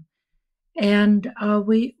consulting room. And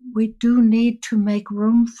we do need to make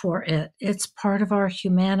room for it. It's part of our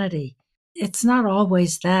humanity. It's not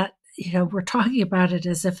always that, we're talking about it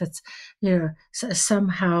as if it's,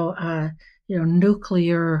 somehow,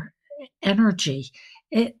 nuclear energy.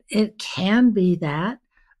 It can be that,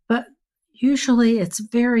 but usually it's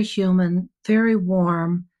very human, very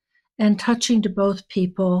warm, and touching to both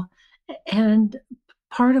people, and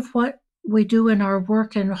part of what we do in our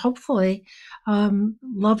work, and hopefully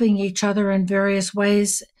loving each other in various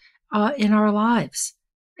ways in our lives,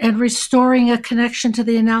 and restoring a connection to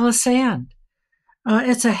the analysand.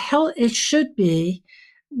 It should be,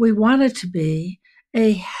 we want it to be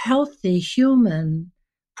a healthy human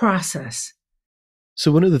process. So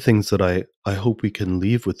one of the things that I hope we can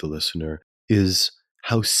leave with the listener is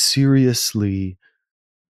how seriously,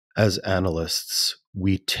 as analysts,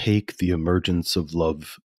 we take the emergence of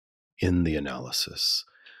love in the analysis.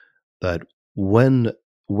 That when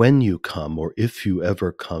you come, or if you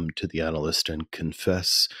ever come to the analyst and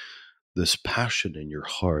confess this passion in your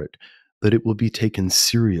heart, that it will be taken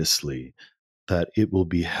seriously, that it will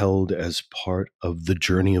be held as part of the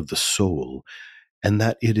journey of the soul, and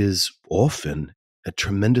that it is often a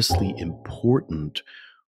tremendously important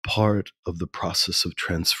part of the process of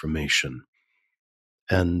transformation.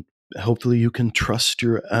 And hopefully you can trust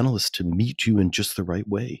your analyst to meet you in just the right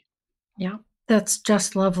way. Yeah, that's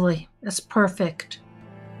just lovely. That's perfect.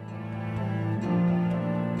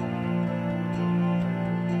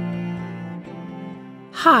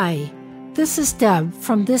 Hi, this is Deb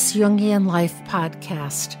from This Jungian Life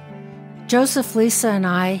podcast. Joseph, Lisa, and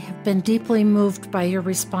I have been deeply moved by your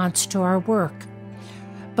response to our work.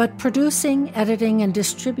 But producing, editing, and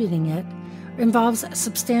distributing it involves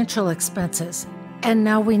substantial expenses, and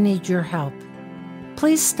now we need your help.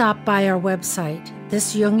 Please stop by our website,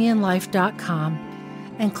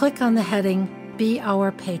 thisjungianlife.com, and click on the heading Be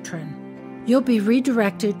Our Patron. You'll be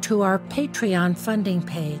redirected to our Patreon funding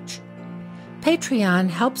page. Patreon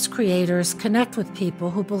helps creators connect with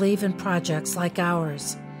people who believe in projects like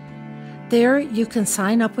ours. There, you can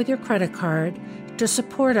sign up with your credit card to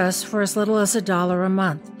support us for as little as $1 a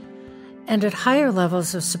month. And at higher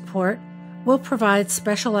levels of support, we'll provide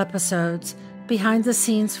special episodes,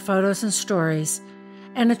 behind-the-scenes photos and stories,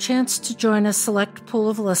 and a chance to join a select pool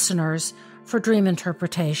of listeners for dream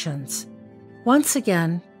interpretations. Once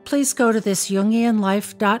again, please go to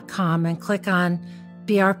thisjungianlife.com and click on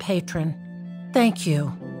Be Our Patron. Thank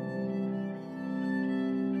you.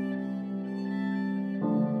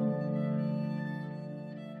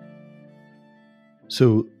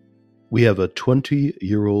 So we have a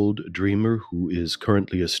 20-year-old dreamer who is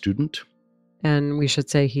currently a student. And we should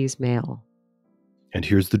say he's male. And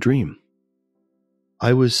here's the dream.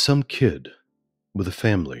 I was some kid with a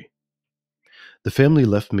family. The family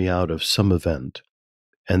left me out of some event,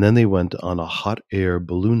 and then they went on a hot air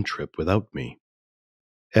balloon trip without me.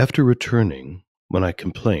 After returning, when I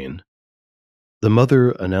complain, the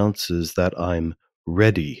mother announces that I'm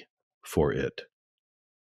ready for it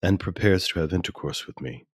and prepares to have intercourse with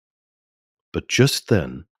me. But just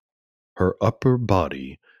then, her upper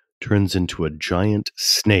body turns into a giant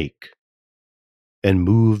snake and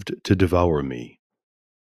moved to devour me.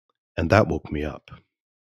 And that woke me up.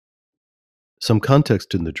 Some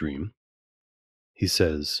context in the dream. He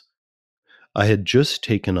says, I had just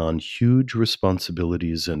taken on huge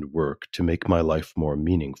responsibilities and work to make my life more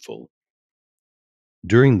meaningful.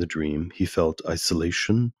 During the dream, he felt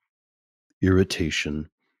isolation, irritation,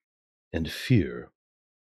 and fear.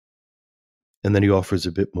 And then he offers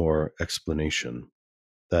a bit more explanation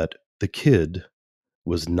that the kid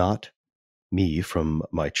was not me from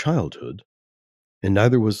my childhood, and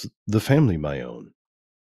neither was the family my own.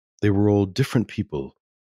 They were all different people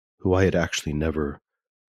who I had actually never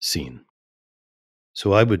seen.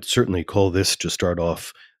 So I would certainly call this, to start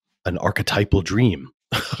off, an archetypal dream.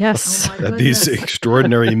 Yes. Oh my That these goodness.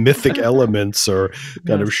 extraordinary mythic elements are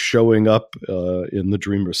kind of Yes. showing up in the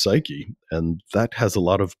dreamer's psyche, and that has a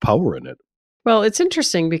lot of power in it. Well, it's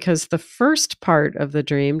interesting because the first part of the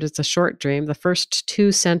dream, it's a short dream, the first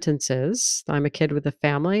two sentences, I'm a kid with a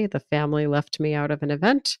family. The family left me out of an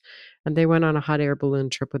event and they went on a hot air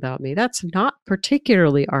balloon trip without me. That's not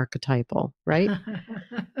particularly archetypal, right?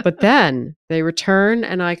 But then they return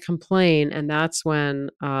and I complain. And that's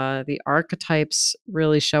when the archetypes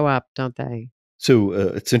really show up, don't they? So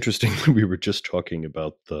it's interesting. We were just talking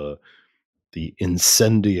about the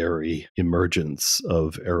incendiary emergence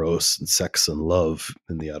of eros and sex and love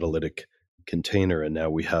in the analytic container, and now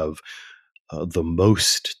we have the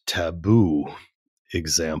most taboo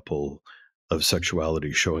example of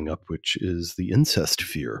sexuality showing up, which is the incest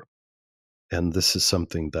fear. And this is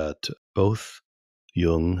something that both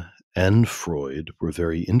Jung and Freud were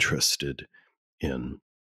very interested in.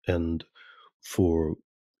 And for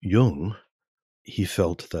Jung, he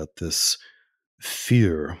felt that this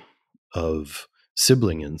fear of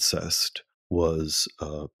sibling incest was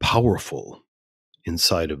powerful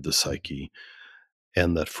inside of the psyche,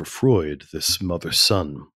 and that for Freud, this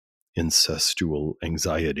mother-son incestual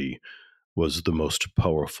anxiety was the most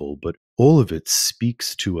powerful. But all of it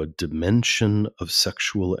speaks to a dimension of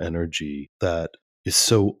sexual energy that is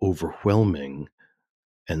so overwhelming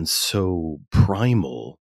and so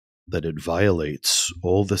primal that it violates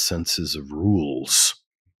all the senses of rules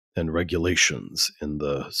and regulations in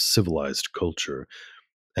the civilized culture,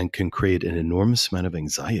 and can create an enormous amount of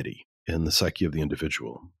anxiety in the psyche of the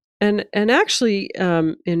individual. And actually,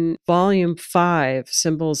 in volume 5,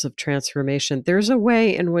 Symbols of Transformation, there's a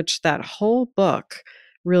way in which that whole book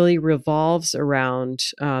really revolves around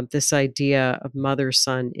this idea of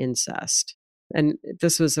mother-son incest. And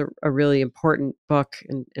this was a really important book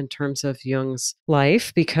in terms of Jung's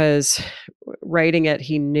life, because writing it,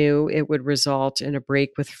 he knew it would result in a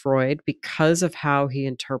break with Freud because of how he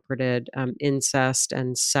interpreted incest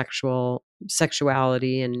and sexuality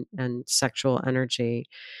and sexual energy.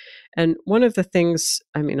 And one of the things,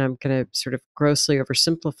 I mean, I'm going to sort of grossly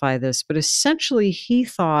oversimplify this, but essentially he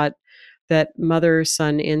thought that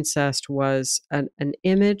mother-son incest was an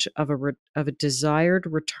image of a desired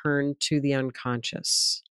return to the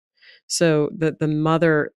unconscious. So the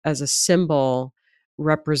mother as a symbol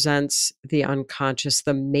represents the unconscious,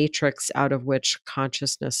 the matrix out of which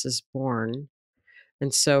consciousness is born.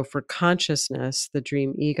 And so for consciousness, the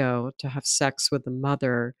dream ego, to have sex with the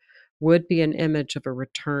mother would be an image of a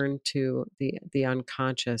return to the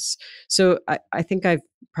unconscious. So I think I've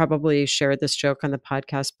probably shared this joke on the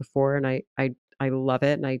podcast before, and I love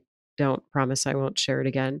it, and I don't promise I won't share it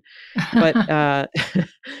again. But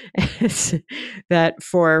it's that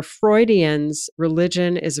for Freudians,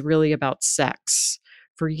 religion is really about sex.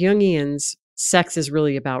 For Jungians, sex is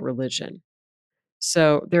really about religion.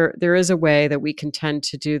 So there is a way that we can tend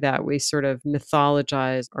to do that. We sort of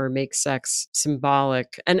mythologize or make sex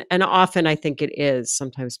symbolic. And often I think it is.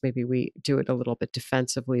 Sometimes maybe we do it a little bit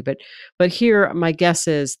defensively. But here my guess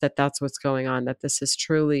is that that's what's going on, that this is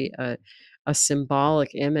truly a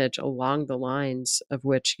symbolic image along the lines of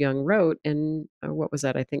which Jung wrote in, what was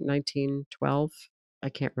that? I think 1912. I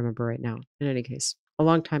can't remember right now. In any case, a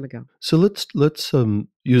long time ago. So let's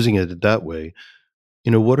using it that way,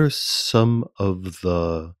 what are some of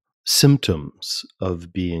the symptoms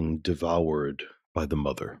of being devoured by the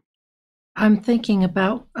mother? I'm thinking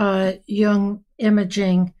about Jung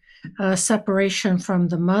imaging separation from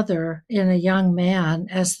the mother in a young man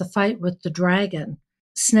as the fight with the dragon.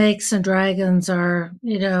 Snakes and dragons are,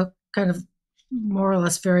 kind of more or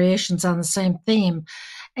less variations on the same theme.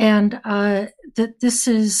 And that this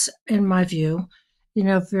is, in my view,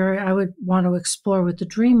 I would want to explore with the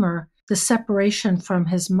dreamer the separation from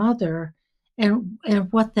his mother and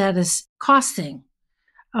what that is costing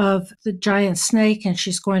of the giant snake, and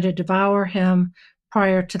she's going to devour him.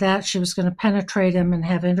 Prior to that, she was going to penetrate him and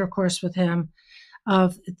have intercourse with him.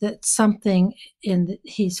 Of that something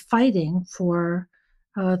he's fighting for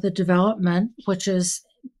the development, which is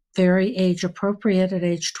very age appropriate at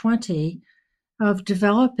age 20, of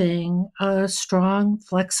developing a strong,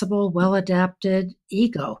 flexible, well adapted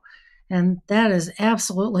ego. And that is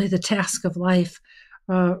absolutely the task of life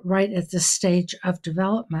right at this stage of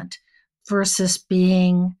development versus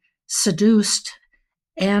being seduced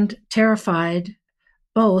and terrified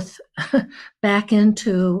both back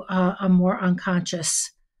into a more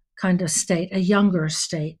unconscious kind of state, a younger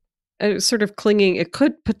state. Sort of clinging, it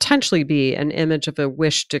could potentially be an image of a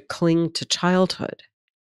wish to cling to childhood.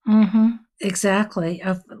 Exactly,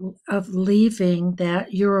 of leaving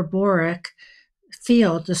that Euroboric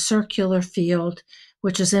field, the circular field,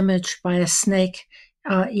 which is imaged by a snake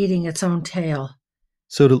eating its own tail.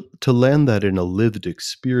 So to land that in a lived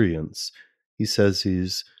experience, he says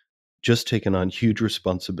he's just taken on huge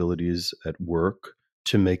responsibilities at work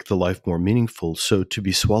to make the life more meaningful. So to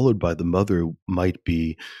be swallowed by the mother might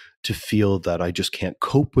be to feel that I just can't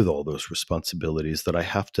cope with all those responsibilities, that I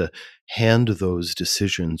have to hand those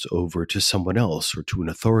decisions over to someone else or to an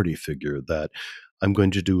authority figure, that I'm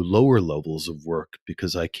going to do lower levels of work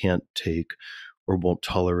because I can't take or won't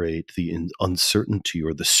tolerate the uncertainty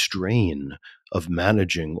or the strain of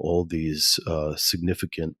managing all these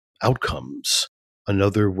significant outcomes.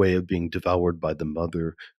 Another way of being devoured by the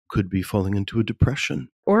mother could be falling into a depression.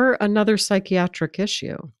 Or another psychiatric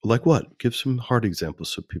issue. Like what? Give some hard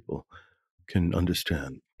examples so people can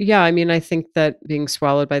understand. Yeah, I mean, I think that being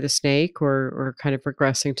swallowed by the snake or kind of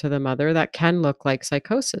regressing to the mother, that can look like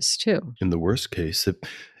psychosis too. In the worst case,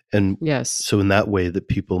 and Yes. so in that way that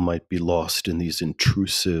people might be lost in these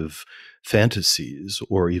intrusive fantasies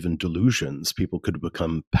or even delusions. People could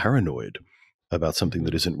become paranoid about something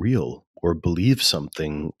that isn't real or believe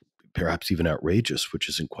something perhaps even outrageous, which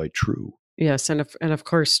isn't quite true. Yes, and of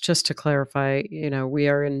course, just to clarify, we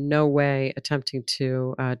are in no way attempting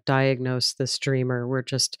to diagnose this dreamer. We're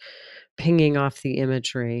just pinging off the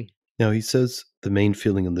imagery. Now, he says the main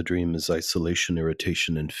feeling in the dream is isolation,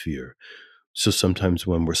 irritation, and fear. So sometimes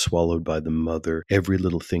when we're swallowed by the mother, every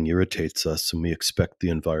little thing irritates us and we expect the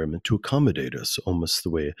environment to accommodate us, almost the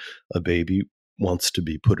way a baby wants to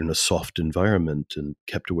be put in a soft environment and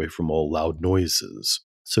kept away from all loud noises.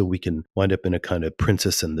 So we can wind up in a kind of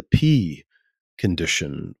Princess and the Pea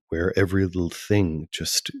condition where every little thing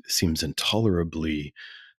just seems intolerably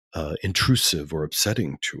intrusive or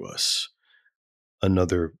upsetting to us.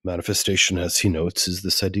 Another manifestation, as he notes, is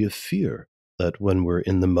this idea of fear, that when we're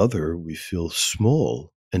in the mother, we feel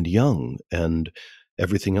small and young, and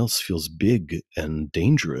everything else feels big and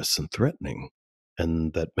dangerous and threatening.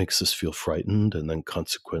 And that makes us feel frightened and then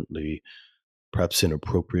consequently, perhaps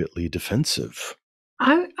inappropriately defensive.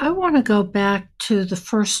 I want to go back to the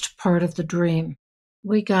first part of the dream.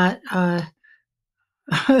 We got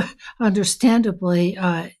understandably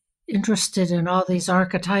interested in all these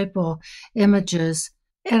archetypal images.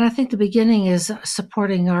 And I think the beginning is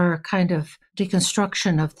supporting our kind of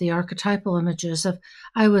deconstruction of the archetypal images of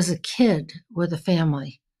I was a kid with a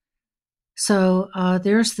family. So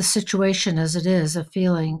there's the situation as it is of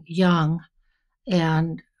feeling young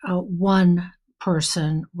and one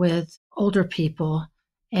person with older people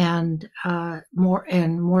and more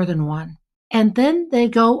than one. And then they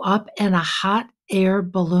go up in a hot air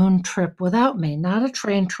balloon trip without me, not a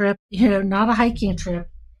train trip, not a hiking trip,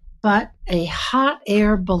 but a hot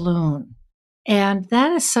air balloon. And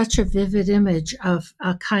that is such a vivid image of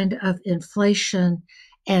a kind of inflation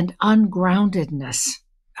and ungroundedness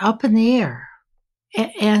up in the air.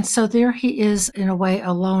 And so there he is, in a way,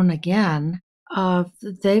 alone again.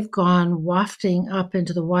 They've gone wafting up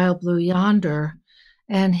into the wild blue yonder,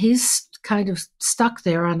 and he's kind of stuck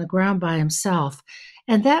there on the ground by himself.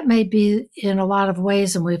 And that may be in a lot of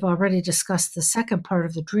ways, and we've already discussed the second part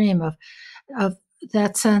of the dream of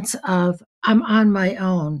that sense of I'm on my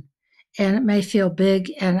own, and it may feel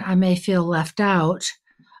big, and I may feel left out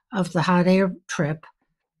of the hot air trip.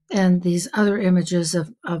 And these other images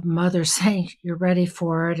of mother saying, you're ready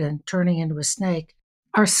for it, and turning into a snake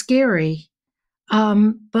are scary.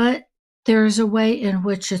 But there's a way in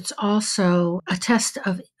which it's also a test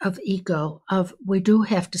of ego, of we do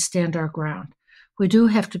have to stand our ground. We do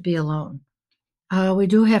have to be alone. We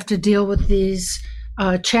do have to deal with these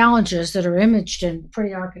challenges that are imaged in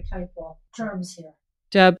pretty archetypal terms here.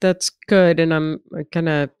 Deb, that's good. And I'm going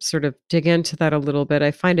to sort of dig into that a little bit.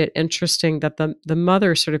 I find it interesting that the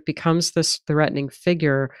mother sort of becomes this threatening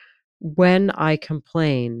figure. When I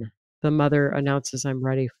complain, the mother announces I'm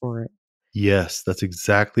ready for it. Yes, that's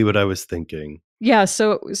exactly what I was thinking. Yeah,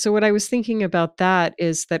 so what I was thinking about that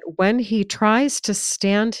is that when he tries to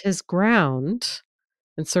stand his ground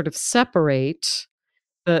and sort of separate,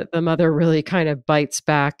 the mother really kind of bites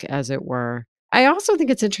back, as it were. I also think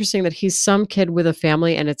it's interesting that he's some kid with a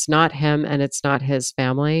family and it's not him and it's not his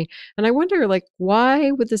family. And I wonder, like,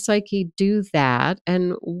 why would the psyche do that?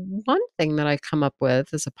 And one thing that I come up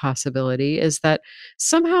with as a possibility is that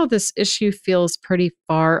somehow this issue feels pretty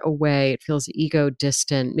far away. It feels ego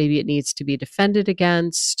distant. Maybe it needs to be defended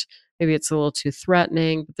against. Maybe it's a little too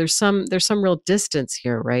threatening. But there's some real distance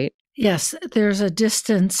here, right? Yes, there's a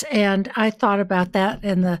distance, and I thought about that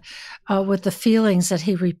in the with the feelings that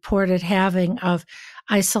he reported having of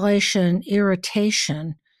isolation,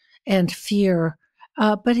 irritation, and fear.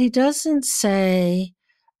 But he doesn't say,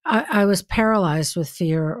 I was paralyzed with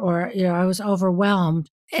fear, or I was overwhelmed.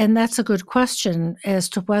 And that's a good question as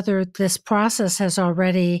to whether this process is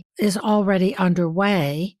already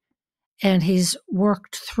underway, and he's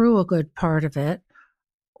worked through a good part of it,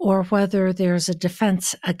 or whether there's a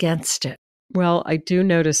defense against it. Well, I do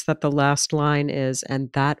notice that the last line is,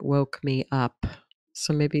 "And that woke me up."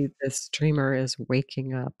 So maybe this dreamer is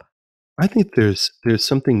waking up. I think there's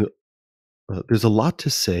something there's a lot to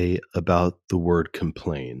say about the word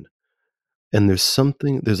complain. And there's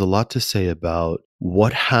a lot to say about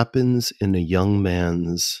what happens in a young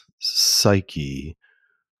man's psyche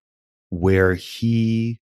where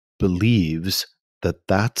he believes that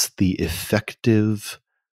that's the effective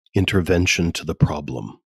intervention to the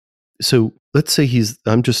problem. So let's say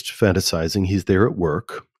I'm just fantasizing, he's there at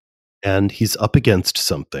work and he's up against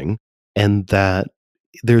something, and that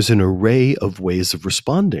there's an array of ways of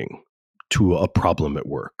responding to a problem at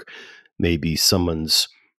work. Maybe someone's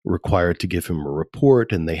required to give him a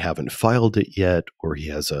report and they haven't filed it yet, or he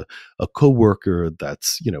has a coworker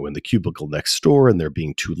that's, in the cubicle next door and they're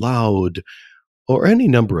being too loud, or any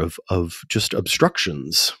number of just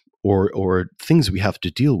obstructions or things we have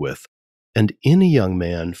to deal with. And in a young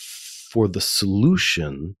man, for the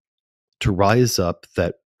solution to rise up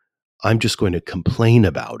that I'm just going to complain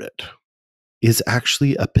about it is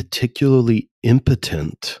actually a particularly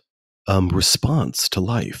impotent response to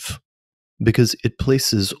life, because it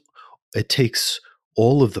takes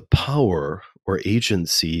all of the power or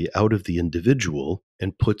agency out of the individual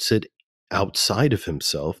and puts it outside of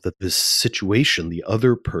himself, that this situation, the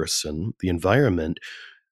other person, the environment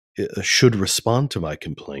should respond to my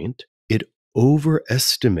complaint. It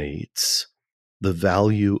overestimates the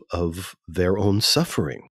value of their own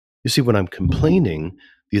suffering. You see, when I'm complaining,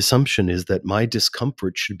 the assumption is that my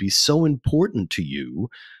discomfort should be so important to you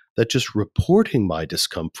that just reporting my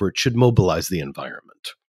discomfort should mobilize the environment,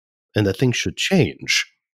 and that things should change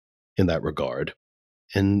in that regard.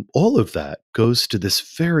 And all of that goes to this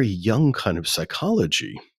very young kind of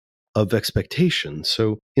psychology of expectation.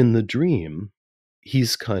 So in the dream,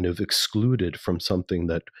 he's kind of excluded from something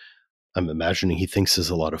that I'm imagining he thinks is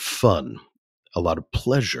a lot of fun, a lot of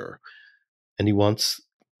pleasure. And he wants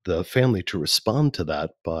the family to respond to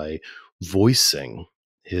that by voicing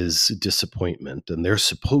his disappointment. And they're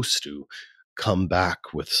supposed to come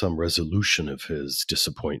back with some resolution of his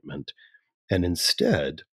disappointment. And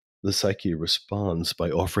instead, the psyche responds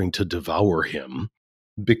by offering to devour him,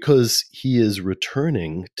 because he is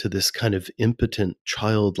returning to this kind of impotent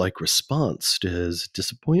childlike response to his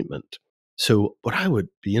disappointment. So what I would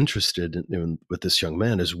be interested in with this young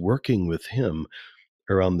man is working with him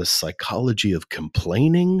around the psychology of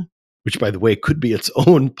complaining, which, by the way, could be its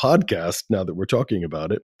own podcast now that we're talking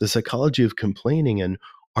about it. The psychology of complaining, and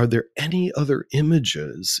are there any other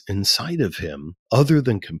images inside of him other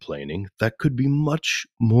than complaining that could be much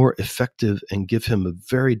more effective and give him a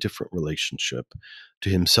very different relationship to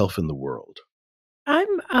himself and the world?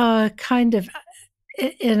 I'm kind of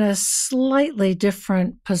in a slightly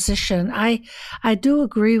different position. I do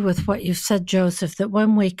agree with what you said, Joseph, that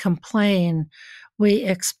when we complain, we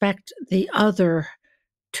expect the other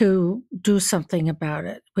to do something about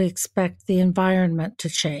it. We expect the environment to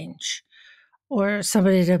change or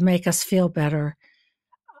somebody to make us feel better.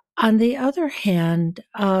 On the other hand,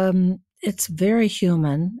 it's very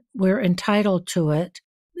human. We're entitled to it.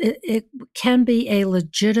 It can be a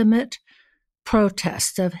legitimate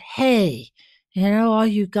protest of, hey, all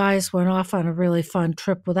you guys went off on a really fun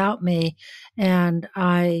trip without me, and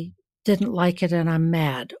I didn't like it, and I'm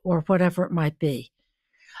mad, or whatever it might be.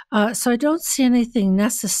 So I don't see anything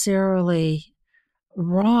necessarily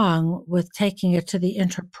wrong with taking it to the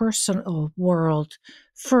interpersonal world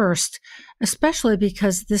first, especially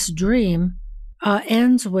because this dream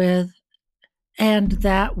ends with, and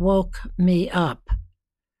that woke me up.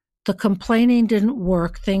 The complaining didn't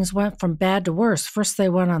work. Things went from bad to worse. First, they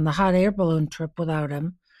went on the hot air balloon trip without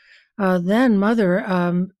him. Then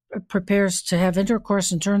mother prepares to have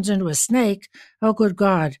intercourse and turns into a snake. Oh, good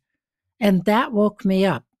God. And that woke me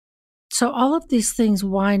up. So all of these things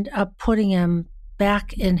wind up putting him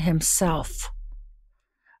back in himself.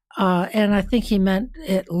 And I think he meant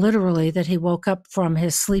it literally, that he woke up from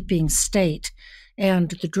his sleeping state and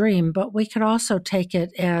the dream. But we could also take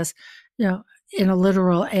it as, in a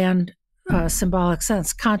literal and symbolic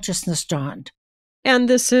sense, consciousness dawned. And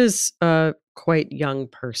this is a quite young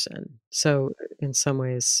person. So, in some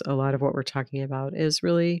ways, a lot of what we're talking about is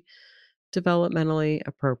really developmentally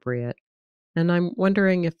appropriate. And I'm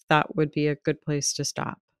wondering if that would be a good place to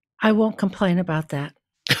stop. I won't complain about that.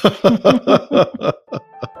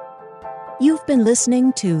 You've been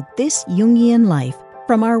listening to This Jungian Life.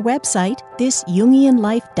 From our website,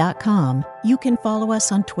 thisjungianlife.com, you can follow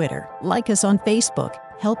us on Twitter, like us on Facebook,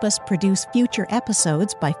 help us produce future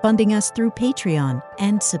episodes by funding us through Patreon,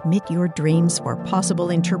 and submit your dreams for possible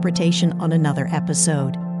interpretation on another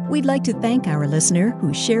episode. We'd like to thank our listener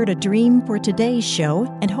who shared a dream for today's show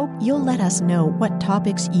and hope you'll let us know what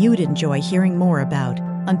topics you'd enjoy hearing more about.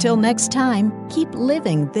 Until next time, keep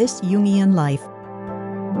living this Jungian life.